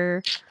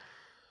player.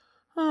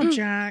 Oh,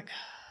 Jack.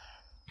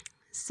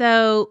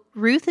 So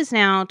Ruth is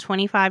now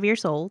 25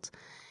 years old,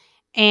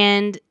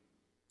 and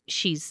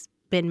she's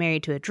been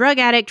married to a drug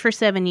addict for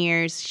 7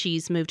 years.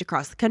 She's moved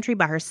across the country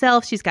by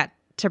herself. She's got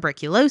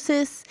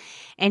tuberculosis.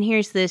 And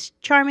here's this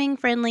charming,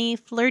 friendly,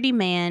 flirty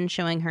man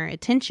showing her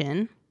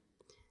attention.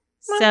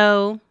 Well,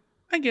 So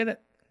I get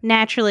it.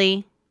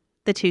 naturally,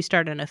 the two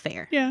start an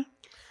affair. Yeah.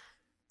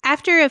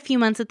 After a few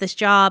months at this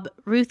job,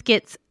 Ruth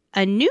gets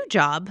a new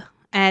job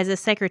as a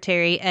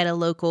secretary at a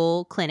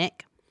local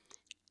clinic.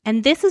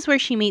 And this is where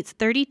she meets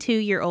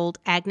 32-year-old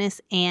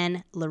Agnes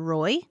Ann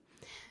Leroy,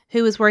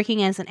 who is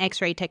working as an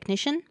x-ray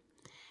technician.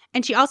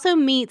 And she also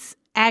meets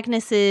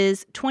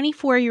Agnes's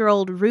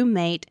 24-year-old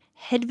roommate,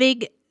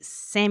 Hedvig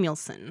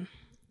Samuelson.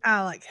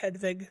 I like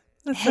Hedvig.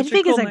 That's such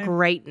Hedvig cool is a name.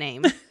 great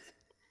name.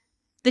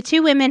 The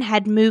two women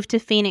had moved to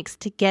Phoenix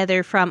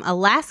together from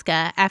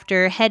Alaska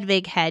after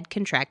Hedvig had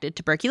contracted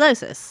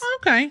tuberculosis.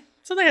 Okay.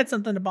 So they had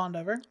something to bond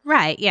over.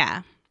 Right,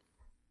 yeah.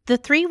 The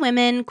three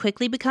women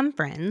quickly become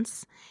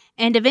friends,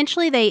 and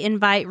eventually they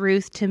invite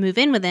Ruth to move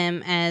in with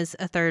them as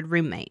a third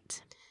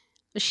roommate.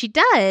 She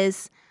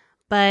does,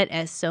 but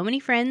as so many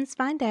friends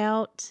find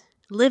out,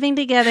 living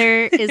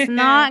together is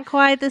not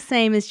quite the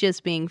same as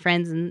just being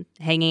friends and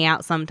hanging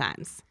out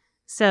sometimes.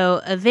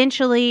 So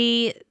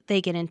eventually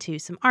they get into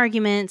some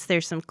arguments.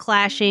 There's some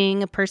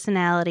clashing of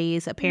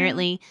personalities.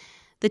 Apparently,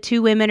 the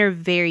two women are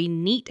very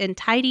neat and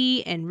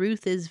tidy, and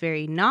Ruth is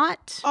very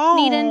not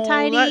neat and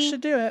tidy. That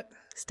should do it.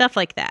 Stuff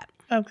like that.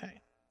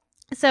 Okay.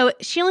 So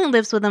she only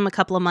lives with them a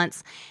couple of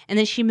months, and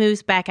then she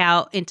moves back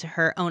out into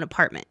her own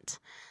apartment.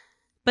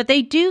 But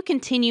they do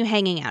continue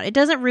hanging out. It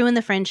doesn't ruin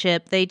the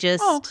friendship. They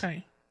just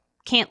Okay.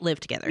 can't live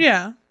together.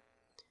 Yeah.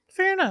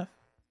 Fair enough.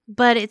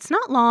 But it's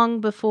not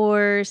long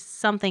before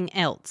something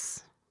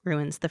else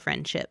ruins the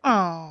friendship.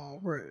 Oh,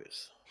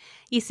 Ruth.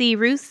 You see,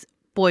 Ruth's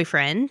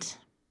boyfriend,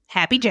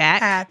 Happy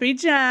Jack, Happy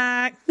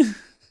Jack.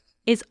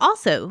 is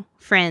also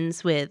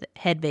friends with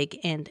Hedvig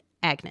and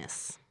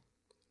Agnes.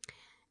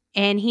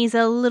 And he's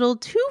a little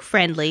too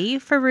friendly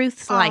for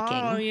Ruth's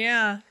liking. Oh,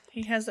 yeah.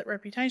 He has that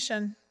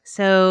reputation.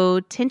 So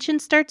tension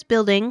starts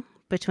building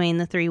between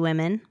the three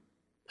women.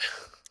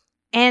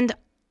 And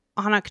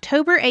on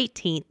October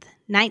 18th,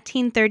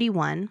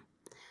 1931,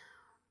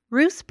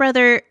 Ruth's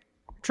brother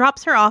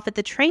drops her off at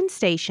the train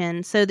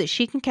station so that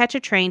she can catch a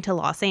train to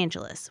Los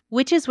Angeles,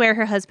 which is where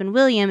her husband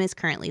William is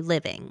currently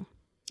living.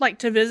 Like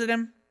to visit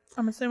him,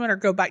 I'm assuming, or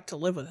go back to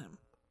live with him.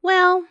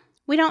 Well,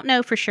 we don't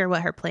know for sure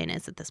what her plan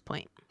is at this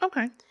point.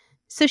 Okay.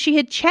 So she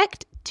had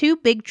checked 2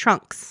 big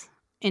trunks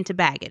into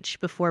baggage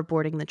before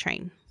boarding the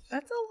train.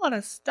 That's a lot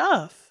of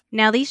stuff.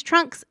 Now, these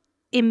trunks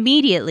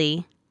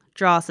immediately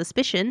draw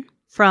suspicion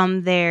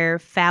from their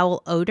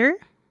foul odor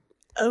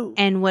Oh.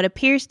 and what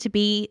appears to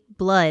be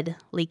blood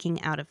leaking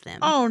out of them.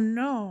 Oh,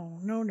 no.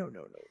 No.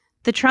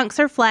 The trunks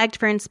are flagged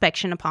for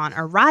inspection upon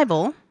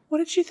arrival. What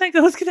did she think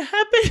that was going to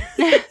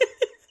happen?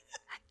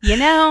 You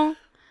know.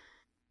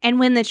 And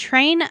when the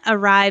train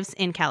arrives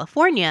in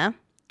California,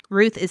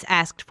 Ruth is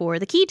asked for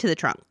the key to the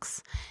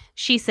trunks.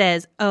 She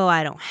says, "Oh,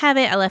 I don't have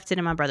it. I left it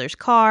in my brother's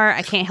car.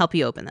 I can't help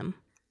you open them."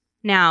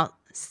 Now,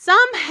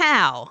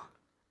 somehow,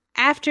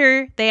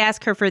 after they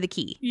ask her for the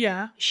key,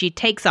 Yeah. she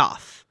takes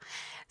off.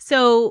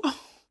 So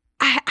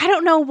I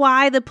don't know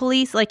why the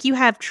police, like, you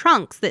have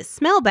trunks that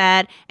smell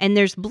bad and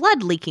there's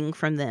blood leaking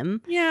from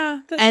them. Yeah,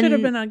 that And should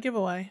have been a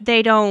giveaway.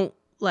 They don't,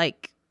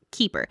 like,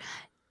 keep her.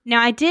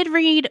 Now, I did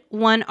read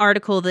one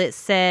article that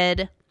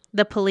said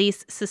the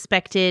police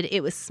suspected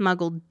it was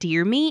smuggled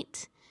deer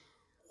meat.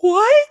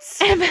 What?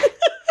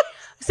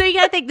 So you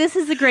got to think, this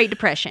is the Great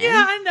Depression.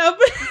 Yeah, I know,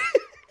 but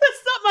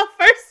that's not my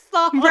first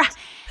thought. Right.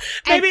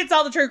 Maybe it's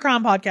all the true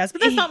crime podcast,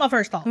 but that's not my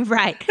first thought.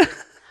 Right.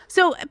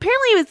 So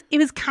apparently it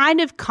was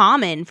kind of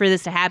common for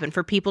this to happen,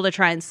 for people to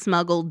try and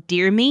smuggle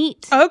deer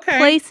meat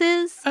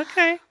places.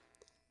 Okay.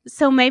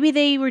 So maybe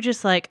they were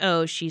just like,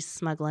 oh, she's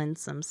smuggling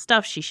some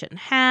stuff she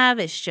shouldn't have.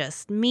 It's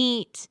just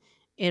meat.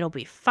 It'll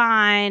be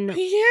fine.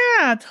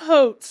 Yeah,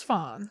 totes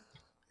fine.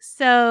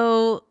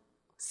 So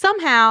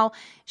somehow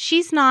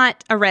she's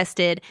not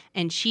arrested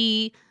and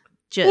she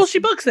just... Well, she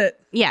books it.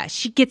 Yeah,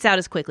 she gets out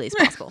as quickly as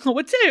possible. I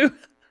would too.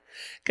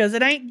 Because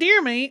it ain't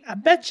deer meat, I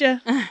bet you.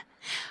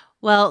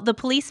 Well, the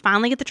police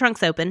finally get the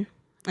trunks open,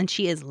 and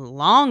she is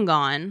long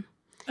gone.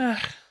 Ugh.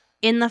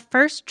 In the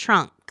first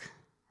trunk,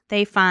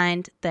 they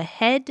find the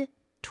head,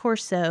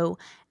 torso,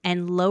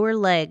 and lower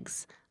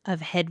legs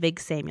of Hedvig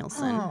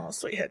Samuelson. Oh,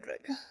 sweet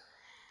Hedvig.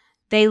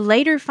 They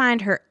later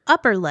find her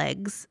upper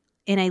legs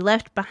in a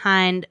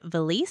left-behind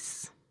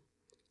valise,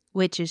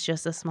 which is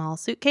just a small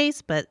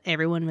suitcase, but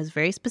everyone was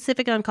very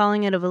specific on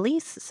calling it a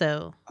valise,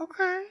 so,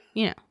 Okay.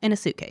 in a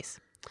suitcase.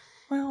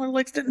 Well, her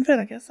legs didn't fit,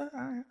 I guess. All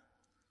right.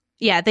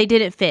 Yeah, they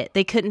didn't fit.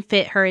 They couldn't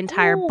fit her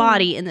entire Ooh.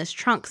 body in this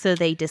trunk, so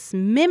they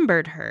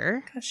dismembered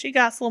her. 'Cause she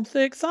got some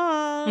thick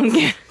sauce.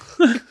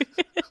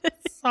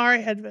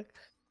 Sorry, Hedvig.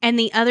 And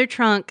the other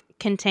trunk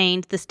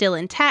contained the still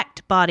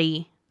intact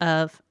body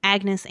of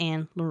Agnes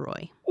Ann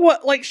Leroy.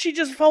 What, like she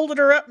just folded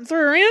her up and threw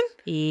her in?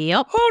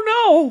 Yep.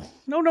 Oh,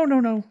 no.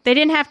 No. They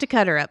didn't have to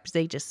cut her up.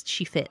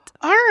 She fit.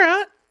 All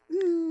right.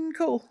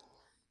 Cool.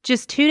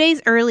 Just 2 days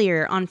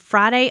earlier, on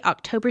Friday,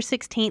 October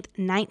 16th,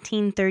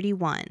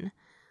 1931,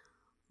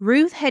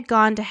 Ruth had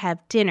gone to have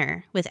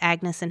dinner with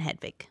Agnes and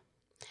Hedvig.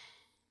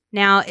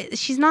 Now,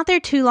 she's not there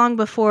too long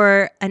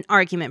before an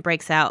argument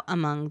breaks out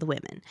among the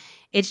women.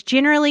 It's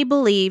generally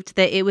believed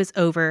that it was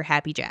over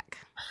Happy Jack.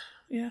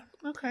 Yeah,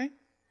 okay.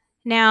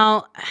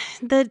 Now,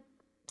 the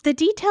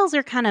details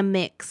are kind of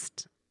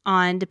mixed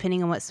on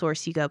depending on what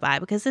source you go by,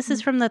 because this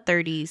is from the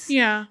 30s.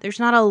 Yeah. There's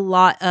not a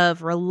lot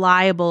of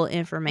reliable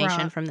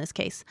information Right. from this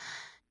case.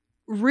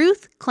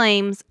 Ruth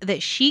claims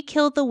that she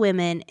killed the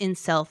women in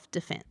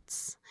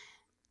self-defense.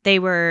 They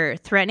were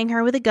threatening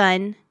her with a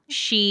gun.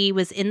 She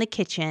was in the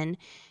kitchen,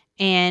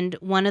 and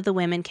one of the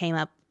women came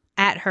up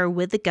at her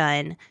with the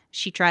gun.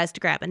 She tries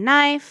to grab a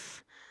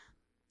knife,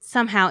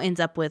 somehow ends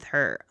up with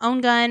her own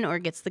gun or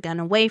gets the gun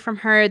away from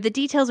her. The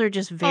details are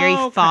just very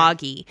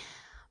foggy,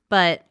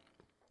 but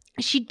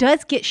she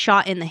does get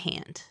shot in the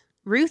hand.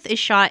 Ruth is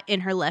shot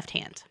in her left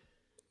hand.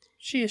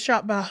 She is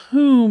shot by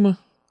whom?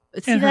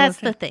 See, that's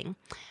the thing.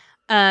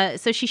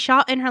 So she's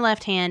shot in her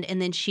left hand,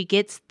 and then she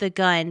gets the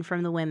gun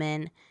from the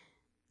women,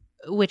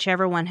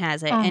 whichever one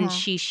has it, and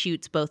she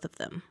shoots both of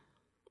them.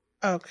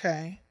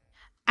 Okay.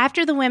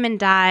 After the women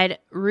died,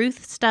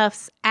 Ruth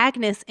stuffs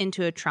Agnes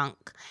into a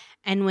trunk,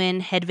 and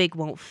when Hedvig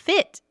won't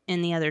fit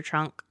in the other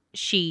trunk,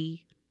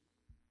 she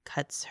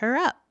cuts her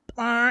up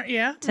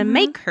Yeah. to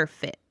make her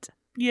fit.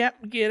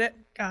 Yep, get it.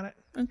 Got it.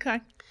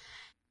 Okay.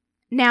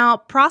 Now,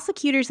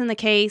 prosecutors in the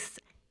case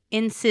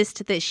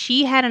insist that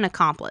she had an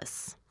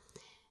accomplice,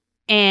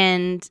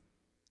 and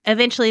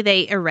eventually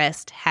they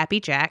arrest Happy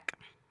Jack,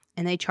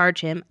 and they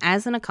charge him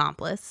as an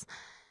accomplice.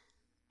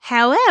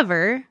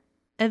 However,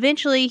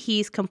 eventually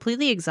he's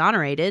completely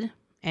exonerated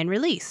and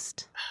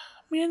released.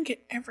 Men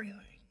get everything.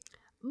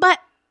 But,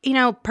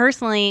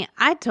 personally,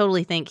 I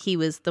totally think he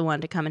was the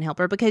one to come and help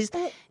her, because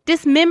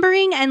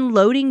dismembering and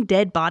loading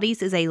dead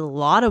bodies is a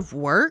lot of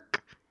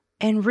work,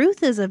 and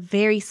Ruth is a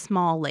very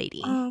small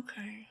lady.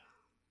 Okay.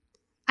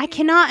 I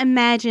cannot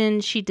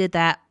imagine she did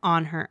that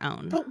on her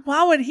own. But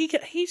why would he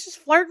get... He's just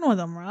flirting with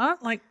them,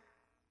 right? Like...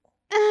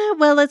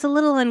 Well, it's a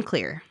little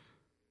unclear.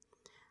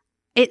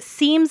 It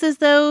seems as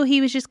though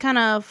he was just kind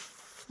of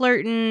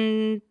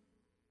flirting,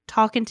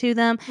 talking to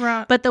them.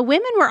 Right. But the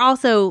women were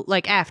also,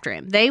 after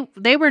him.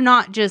 They were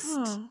not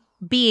just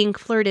being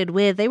flirted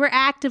with. They were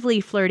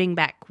actively flirting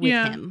back with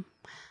him.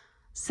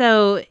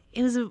 So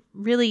it was a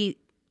really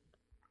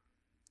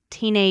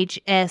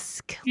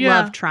teenage-esque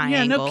love triangle.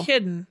 Yeah, no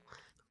kidding.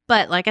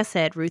 But like I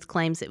said, Ruth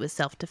claims it was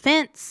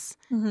self-defense.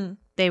 Mm-hmm.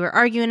 They were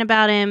arguing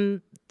about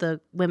him.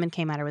 The women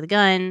came at her with a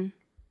gun,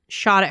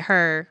 shot at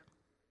her,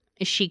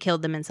 she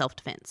killed them in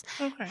self-defense.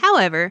 Okay.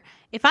 However,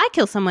 if I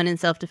kill someone in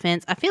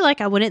self-defense, I feel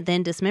like I wouldn't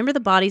then dismember the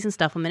bodies and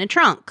stuff them in a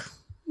trunk.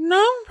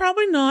 No,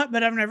 probably not,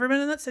 but I've never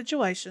been in that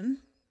situation.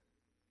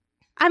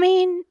 I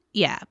mean,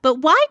 yeah, but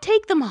why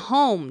take them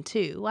home,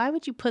 too? Why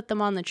would you put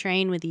them on the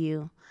train with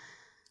you?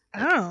 I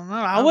don't know.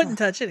 I wouldn't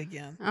touch it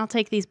again. I'll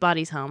take these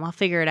bodies home. I'll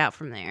figure it out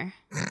from there.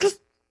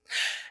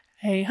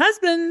 Hey,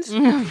 husband.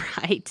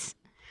 Right.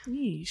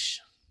 Yeesh.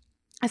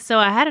 So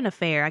I had an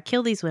affair. I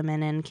killed these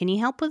women, and can you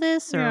help with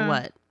this or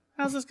what?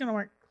 How's this going to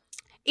work?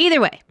 Either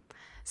way.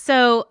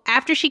 So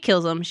after she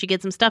kills them, she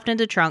gets them stuffed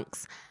into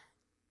trunks.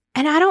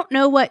 And I don't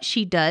know what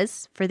she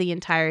does for the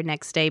entire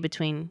next day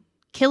between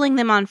killing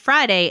them on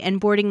Friday and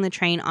boarding the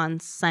train on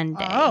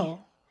Sunday. Oh.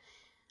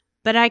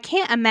 But I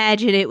can't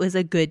imagine it was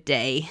a good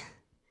day.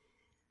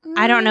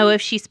 I don't know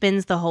if she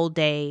spends the whole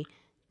day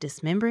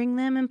dismembering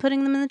them and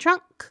putting them in the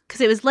trunk.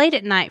 Because it was late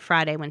at night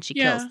Friday when she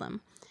kills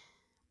them.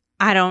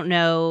 I don't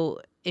know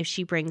if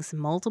she brings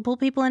multiple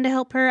people in to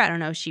help her. I don't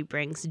know if she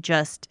brings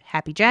just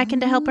Happy Jack in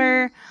to help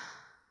her.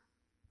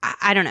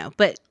 I don't know.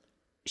 But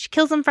she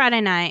kills them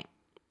Friday night.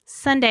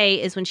 Sunday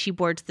is when she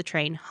boards the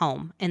train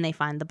home and they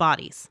find the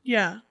bodies.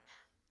 Yeah.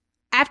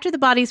 After the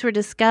bodies were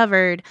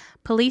discovered,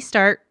 police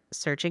start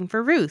searching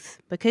for Ruth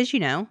because,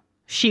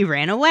 she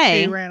ran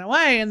away. She ran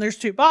away and there's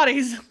 2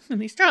 bodies in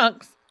these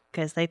trunks.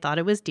 Because they thought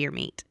it was deer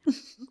meat.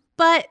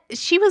 But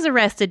she was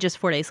arrested just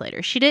 4 days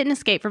later. She didn't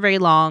escape for very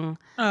long.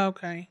 Oh,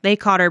 okay. They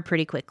caught her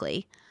pretty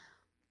quickly.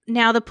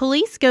 Now, the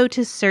police go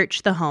to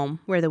search the home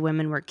where the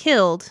women were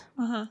killed.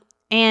 Uh-huh.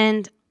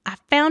 And I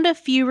found a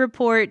few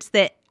reports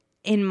that,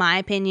 in my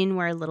opinion,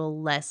 were a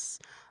little less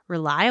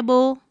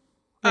reliable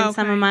than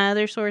some of my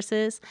other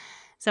sources.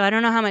 So I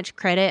don't know how much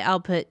credit I'll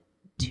put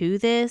to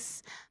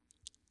this.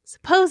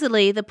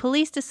 Supposedly, the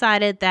police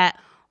decided that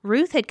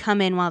Ruth had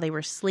come in while they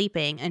were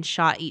sleeping and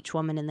shot each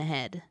woman in the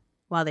head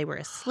while they were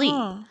asleep.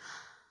 Huh.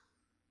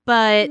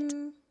 But,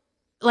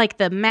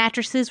 the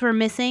mattresses were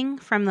missing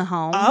from the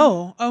home.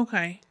 Oh,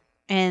 okay.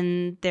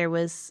 And there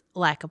was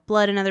lack of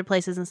blood in other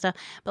places and stuff.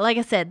 But like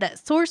I said,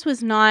 that source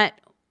was not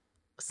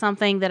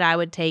something that I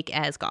would take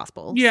as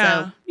gospel.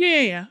 Yeah. So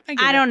Yeah.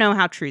 I don't know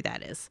how true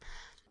that is.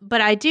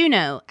 But I do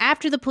know,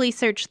 after the police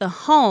searched the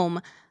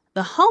home,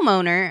 the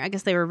homeowner, I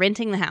guess they were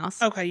renting the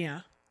house. Okay,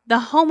 yeah. The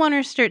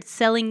homeowner starts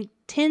selling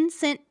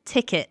 10-cent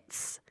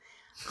tickets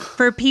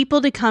for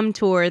people to come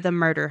tour the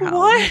murder home.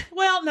 What?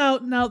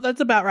 Well, no, that's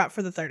about right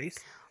for the 30s.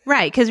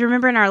 Right, because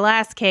remember in our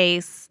last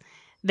case,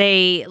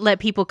 they let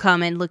people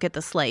come and look at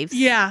the slaves.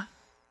 Yeah.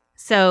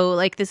 So,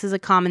 this is a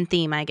common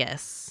theme, I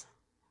guess,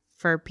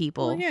 for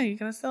people. Well, yeah, you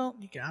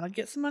gotta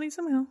get some money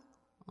somehow.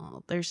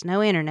 Well, there's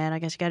no internet. I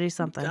guess you gotta do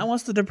something.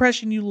 Once the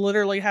Depression, you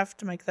literally have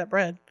to make that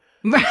bread.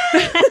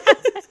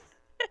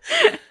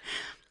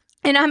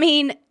 And I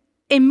mean,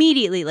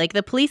 immediately,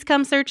 the police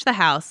come search the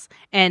house,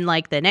 and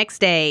the next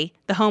day,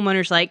 the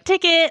homeowner's like,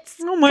 tickets,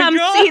 Oh my come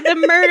God. see the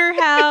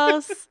murder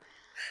house.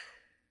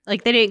 They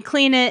didn't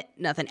clean it,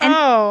 nothing. And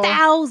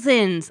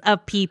thousands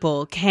of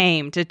people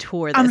came to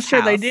tour this house. I'm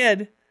sure they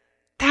did.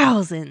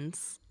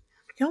 Thousands.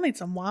 Y'all need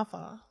some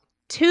Wi-Fi.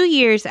 2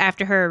 years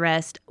after her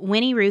arrest,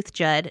 Winnie Ruth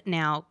Judd,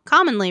 now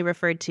commonly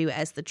referred to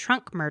as the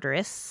Trunk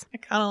Murderess. I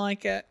kind of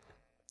like it.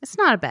 It's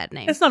not a bad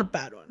name. It's not a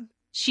bad one.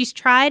 She's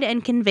tried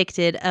and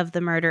convicted of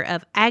the murder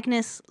of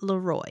Agnes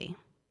Leroy.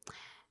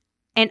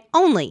 And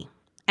only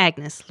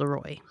Agnes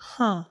Leroy.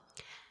 Huh.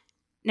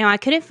 Now, I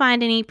couldn't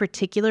find any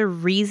particular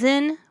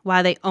reason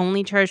why they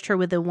only charged her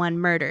with the one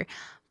murder.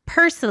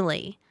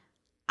 Personally,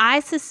 I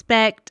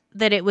suspect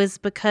that it was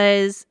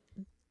because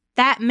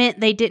that meant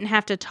they didn't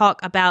have to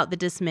talk about the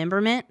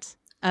dismemberment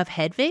of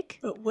Hedvig.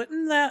 But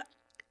wouldn't that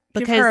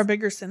give Because her a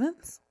bigger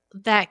sentence?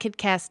 that could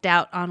cast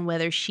doubt on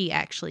whether she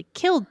actually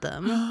killed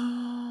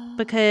them.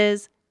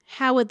 Because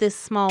how would this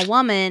small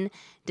woman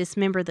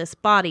dismember this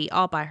body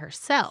all by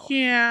herself?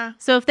 Yeah.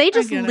 So if they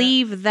just get it.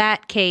 leave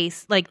that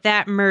case,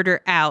 that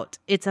murder out,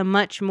 it's a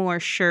much more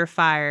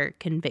surefire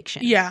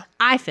conviction. Yeah.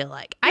 I feel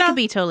like. I No. could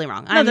be totally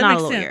wrong. No, I'm that not a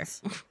makes lawyer.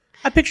 sense.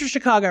 I picture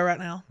Chicago right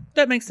now.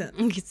 That makes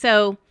sense.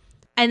 So,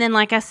 and then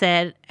like I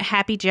said,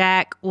 Happy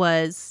Jack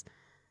was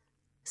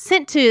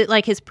sent to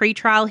his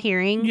pretrial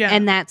hearing. Yeah.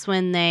 And that's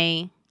when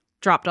they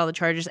dropped all the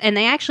charges. And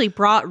they actually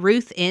brought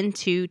Ruth in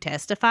to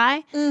testify.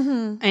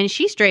 Mm-hmm. And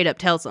she straight up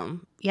tells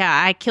them,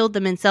 yeah, I killed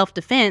them in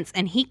self-defense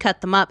and he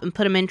cut them up and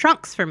put them in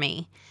trunks for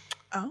me.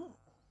 Oh.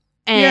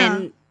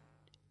 And,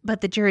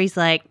 but the jury's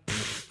like,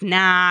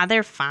 nah,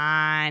 they're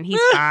fine.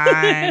 He's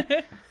fine.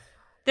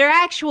 Their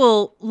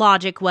actual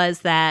logic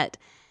was that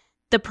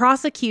the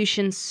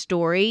prosecution's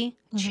story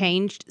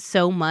changed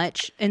so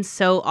much and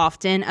so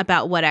often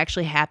about what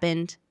actually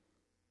happened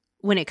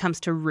when it comes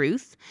to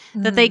Ruth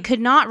that they could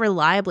not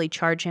reliably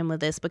charge him with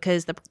this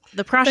because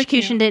the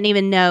prosecution didn't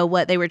even know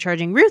what they were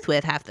charging Ruth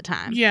with half the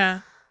time.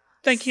 Yeah.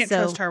 They can't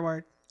So- trust her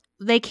word.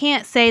 They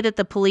can't say that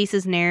the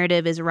police's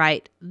narrative is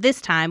right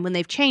this time when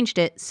they've changed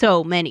it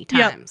so many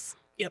times.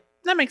 Yep.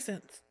 That makes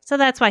sense. So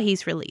that's why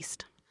he's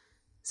released.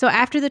 So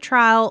after the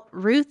trial,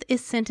 Ruth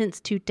is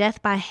sentenced to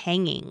death by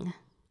hanging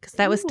because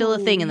that was still a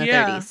thing in the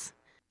yeah. 30s.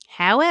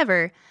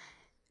 However,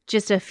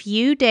 Just a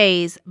few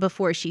days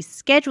before she's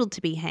scheduled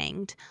to be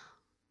hanged,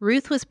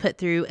 Ruth was put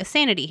through a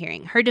sanity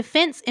hearing. Her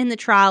defense in the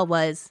trial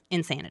was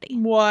insanity.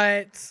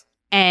 What?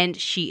 And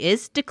she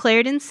is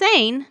declared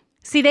insane.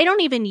 See, they don't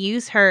even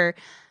use her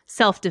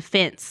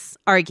self-defense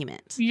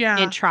argument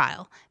in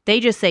trial. They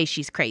just say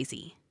she's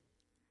crazy.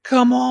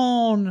 Come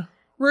on,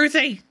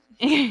 Ruthie.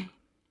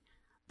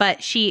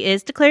 But she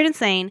is declared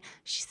insane.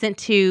 She's sent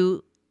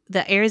to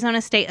the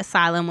Arizona State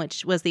Asylum,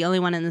 which was the only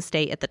one in the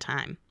state at the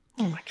time.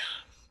 Oh, my God.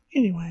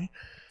 Anyway.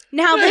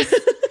 Now,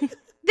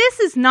 this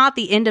is not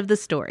the end of the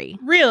story.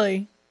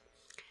 Really?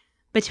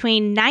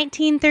 Between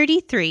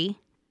 1933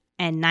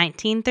 and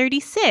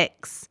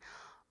 1936,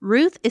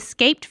 Ruth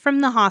escaped from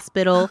the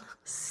hospital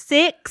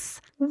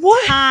 6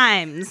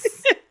 times.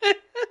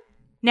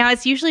 Now,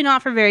 it's usually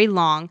not for very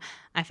long.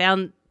 I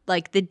found,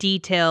 like, the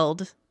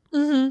detailed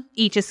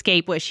each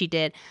escape, what she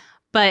did.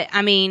 But,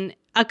 I mean,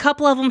 a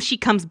couple of them, she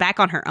comes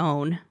back on her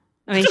own.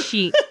 I mean,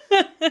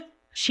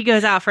 she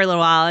goes out for a little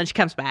while and she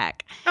comes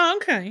back. Oh,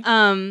 okay.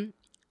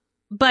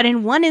 But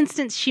in one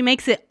instance, she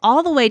makes it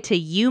all the way to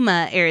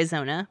Yuma,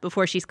 Arizona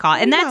before she's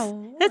caught. And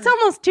that's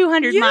almost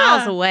 200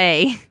 miles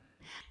away.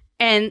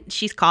 And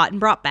she's caught and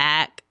brought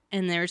back.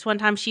 And there's one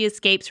time she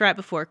escapes right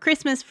before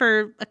Christmas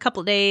for a couple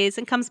of days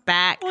and comes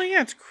back. Well,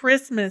 yeah, it's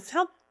Christmas.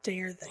 How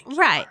dare they?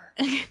 Right.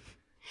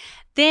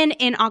 Then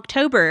in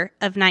October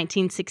of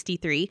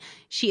 1963,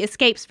 she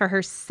escapes for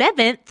her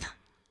 7th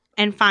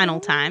and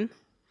final time.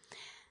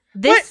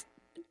 That's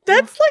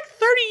like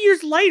 30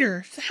 years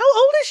later. So how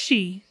old is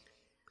she?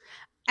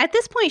 At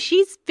this point,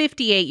 she's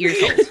 58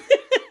 years old.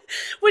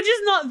 Which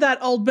is not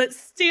that old, but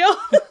still.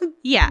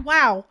 Yeah.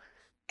 Wow.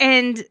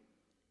 And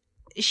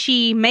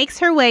she makes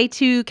her way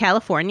to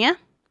California.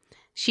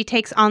 She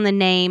takes on the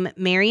name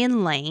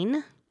Marion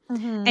Lane.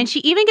 Mm-hmm. And she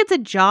even gets a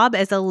job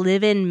as a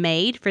live-in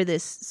maid for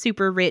this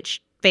super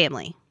rich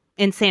family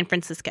in San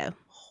Francisco.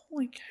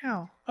 Holy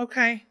cow.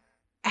 Okay.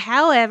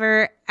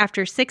 However,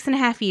 after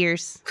 6.5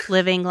 years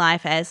living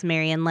life as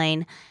Marion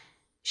Lane,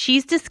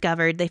 she's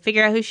discovered. They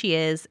figure out who she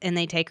is, and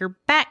they take her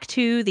back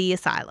to the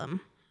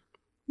asylum.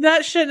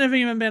 That shouldn't have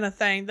even been a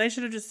thing. They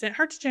should have just sent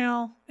her to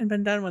jail and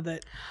been done with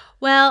it.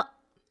 Well,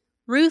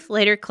 Ruth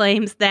later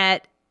claims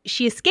that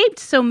she escaped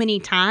so many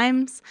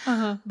times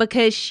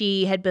because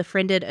she had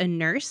befriended a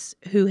nurse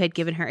who had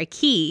given her a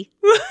key.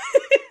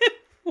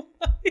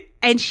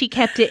 And she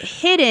kept it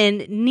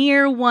hidden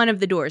near one of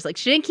the doors. Like,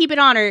 she didn't keep it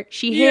on her.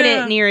 She hid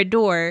it near a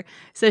door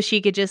so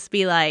she could just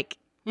be like,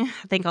 I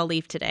think I'll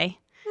leave today.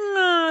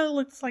 It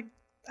looks like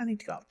I need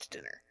to go out to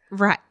dinner.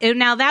 Right.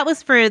 Now, that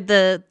was for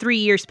the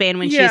 3-year span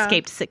when she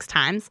escaped 6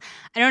 times.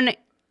 I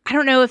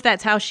don't know if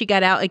that's how she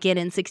got out again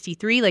in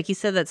 63. Like you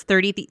said, that's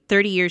 30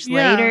 years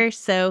later.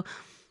 So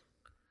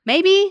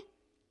maybe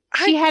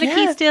she had a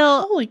key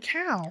still. Holy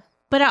cow.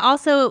 But I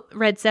also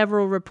read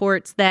several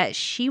reports that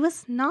she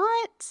was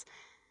not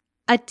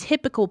a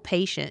typical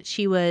patient.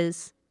 She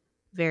was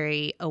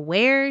very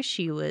aware.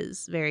 She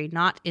was very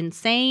not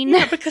insane.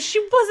 Yeah, because she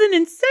wasn't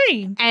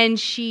insane. And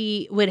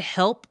she would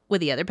help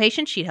with the other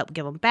patients. She'd help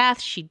give them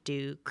baths. She'd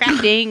do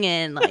crafting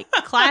and like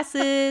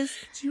classes.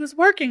 She was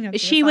working at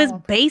She was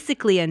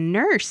basically a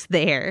nurse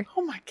there.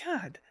 Oh my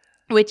God.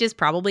 Which is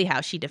probably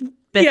how she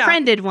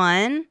befriended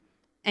one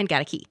and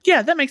got a key.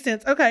 Yeah, that makes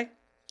sense. Okay.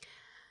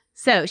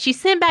 So she's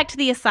sent back to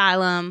the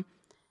asylum,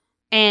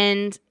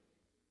 and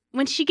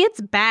when she gets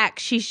back,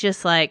 she's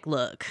just like,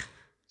 look,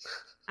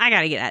 I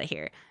got to get out of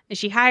here. And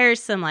she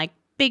hires some like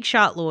big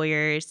shot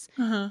lawyers,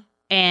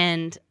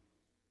 and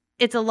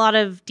it's a lot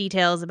of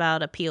details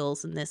about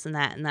appeals and this and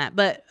that and that.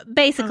 But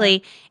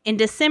basically, in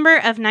December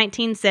of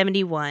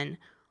 1971,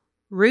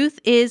 Ruth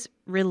is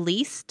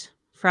released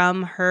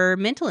from her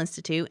mental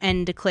institute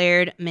and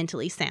declared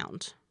mentally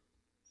sound.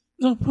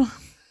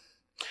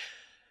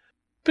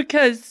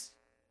 Because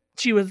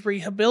she was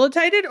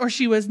rehabilitated or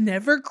she was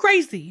never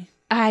crazy?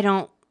 I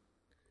don't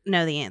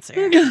know the answer.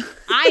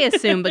 I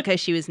assume because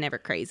she was never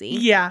crazy.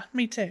 Yeah,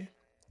 me too.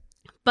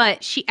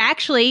 But she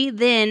actually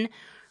then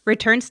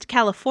returns to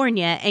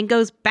California and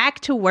goes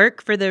back to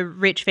work for the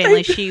rich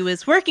family she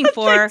was working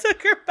for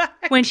took her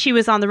back when she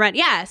was on the run.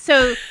 Yeah,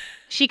 so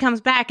she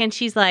comes back and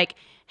she's like,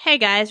 hey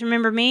guys,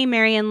 remember me,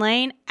 Marion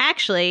Lane?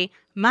 Actually,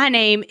 my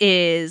name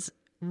is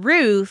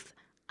Ruth.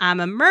 I'm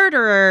a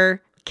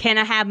murderer. Can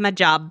I have my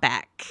job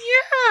back?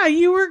 Yeah,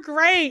 you were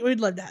great. We'd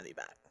love to have you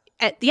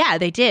back. Yeah,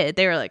 they did.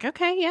 They were like,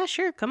 okay, yeah,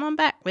 sure. Come on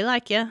back. We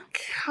like you.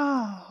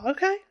 Oh,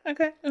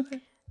 okay.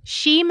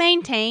 She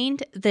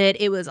maintained that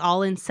it was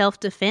all in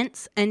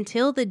self-defense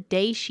until the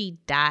day she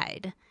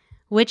died,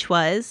 which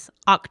was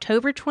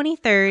October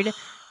 23rd,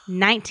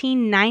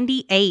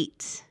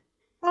 1998.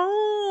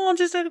 Oh,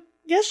 just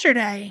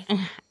yesterday.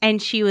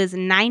 And she was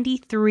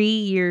 93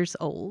 years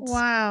old.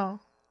 Wow.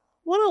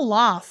 What a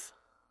loss.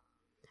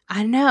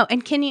 I know.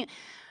 And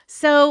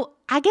so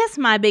I guess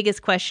my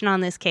biggest question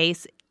on this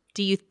case,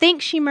 do you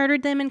think she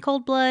murdered them in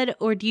cold blood,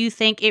 or do you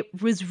think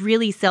it was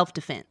really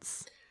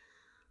self-defense?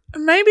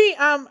 Maybe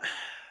I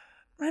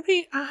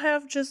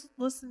have just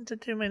listened to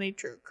too many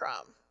true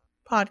crime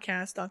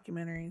podcast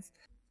documentaries.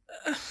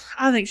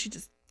 I think she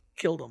just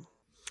killed them.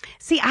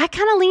 See, I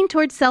kind of lean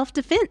towards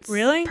self-defense.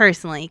 Really?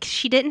 Personally. 'Cause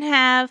she didn't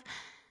have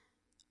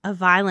a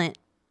violent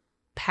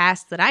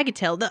past that I could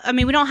tell. I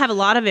mean, we don't have a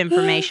lot of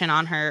information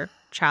on her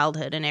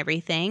childhood and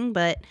everything,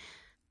 but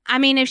I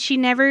mean, if she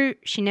never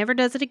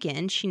does it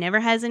again, she never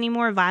has any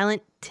more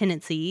violent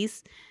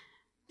tendencies.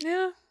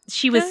 Yeah.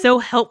 She was so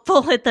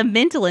helpful at the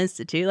mental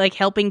institute, like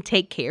helping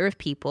take care of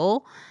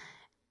people.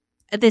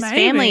 This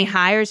family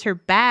hires her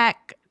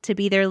back to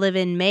be their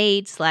live-in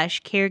maid /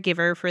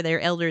 caregiver for their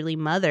elderly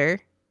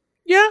mother.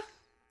 Yeah.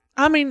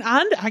 I mean,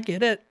 I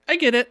get it. I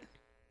get it.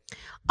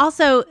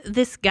 Also,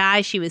 this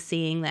guy she was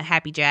seeing, the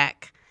Happy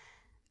Jack,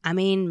 I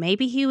mean,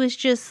 maybe he was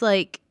just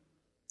like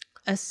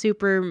a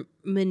super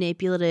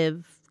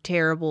manipulative,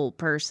 terrible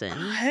person.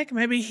 Heck,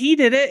 maybe he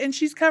did it and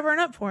she's covering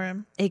up for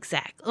him.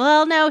 Exactly.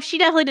 Well, no, she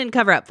definitely didn't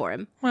cover up for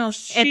him. Well,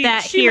 she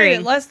that she hearing. made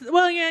it less.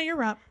 Well, yeah, you're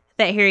right.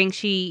 That hearing,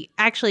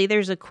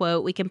 there's a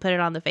quote, we can put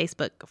it on the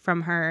Facebook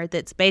from her,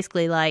 that's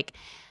basically like,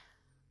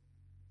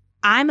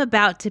 I'm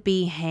about to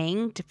be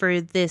hanged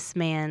for this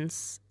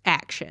man's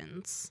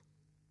actions.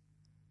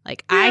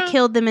 Like, Yeah. I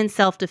killed them in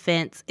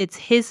self-defense. It's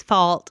his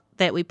fault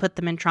that we put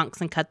them in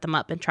trunks and cut them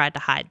up and tried to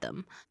hide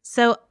them.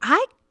 So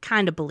I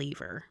kind of believe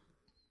her.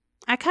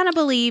 I kind of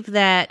believe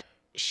that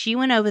she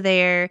went over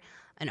there,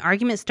 an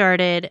argument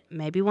started,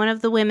 maybe one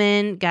of the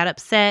women got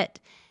upset,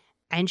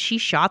 and she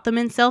shot them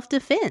in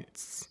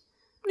self-defense.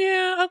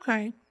 Yeah,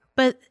 okay.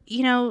 But,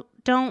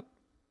 don't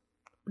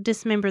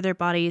dismember their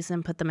bodies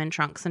and put them in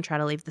trunks and try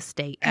to leave the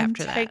state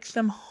after And take that.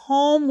 them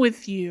home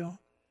with you.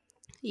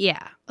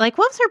 Yeah. Like,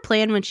 what was her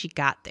plan when she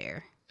got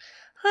there?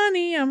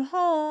 Honey, I'm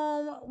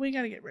home. We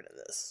got to get rid of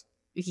this.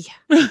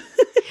 Yeah.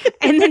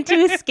 And then to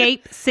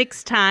escape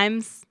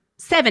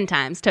 7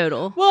 times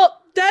total.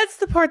 Well, that's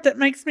the part that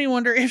makes me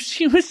wonder if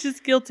she was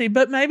just guilty.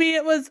 But maybe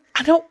it was,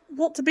 I don't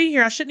want to be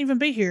here. I shouldn't even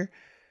be here.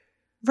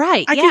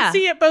 Right. I can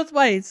see it both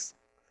ways.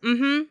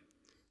 Mm-hmm.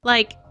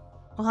 Like,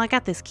 well, I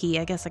got this key.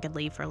 I guess I could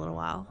leave for a little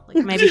while.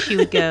 Like, maybe she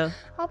would go,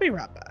 I'll be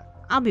right back.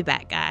 I'll be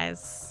back,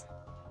 guys.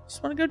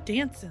 Just want to go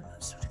dancing. I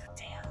just want to go dance.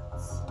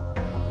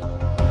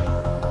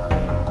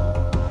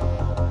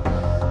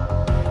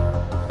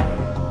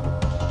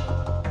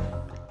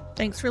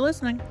 Thanks for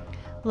listening.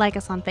 Like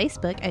us on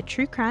Facebook at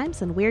True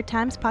Crimes and Weird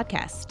Times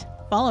Podcast.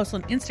 Follow us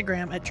on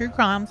Instagram at True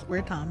Crimes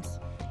Weird Times.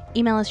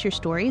 Email us your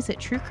stories at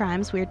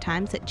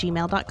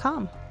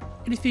truecrimesweirdtimes@gmail.com.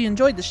 And if you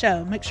enjoyed the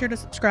show, make sure to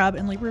subscribe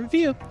and leave a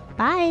review.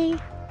 Bye.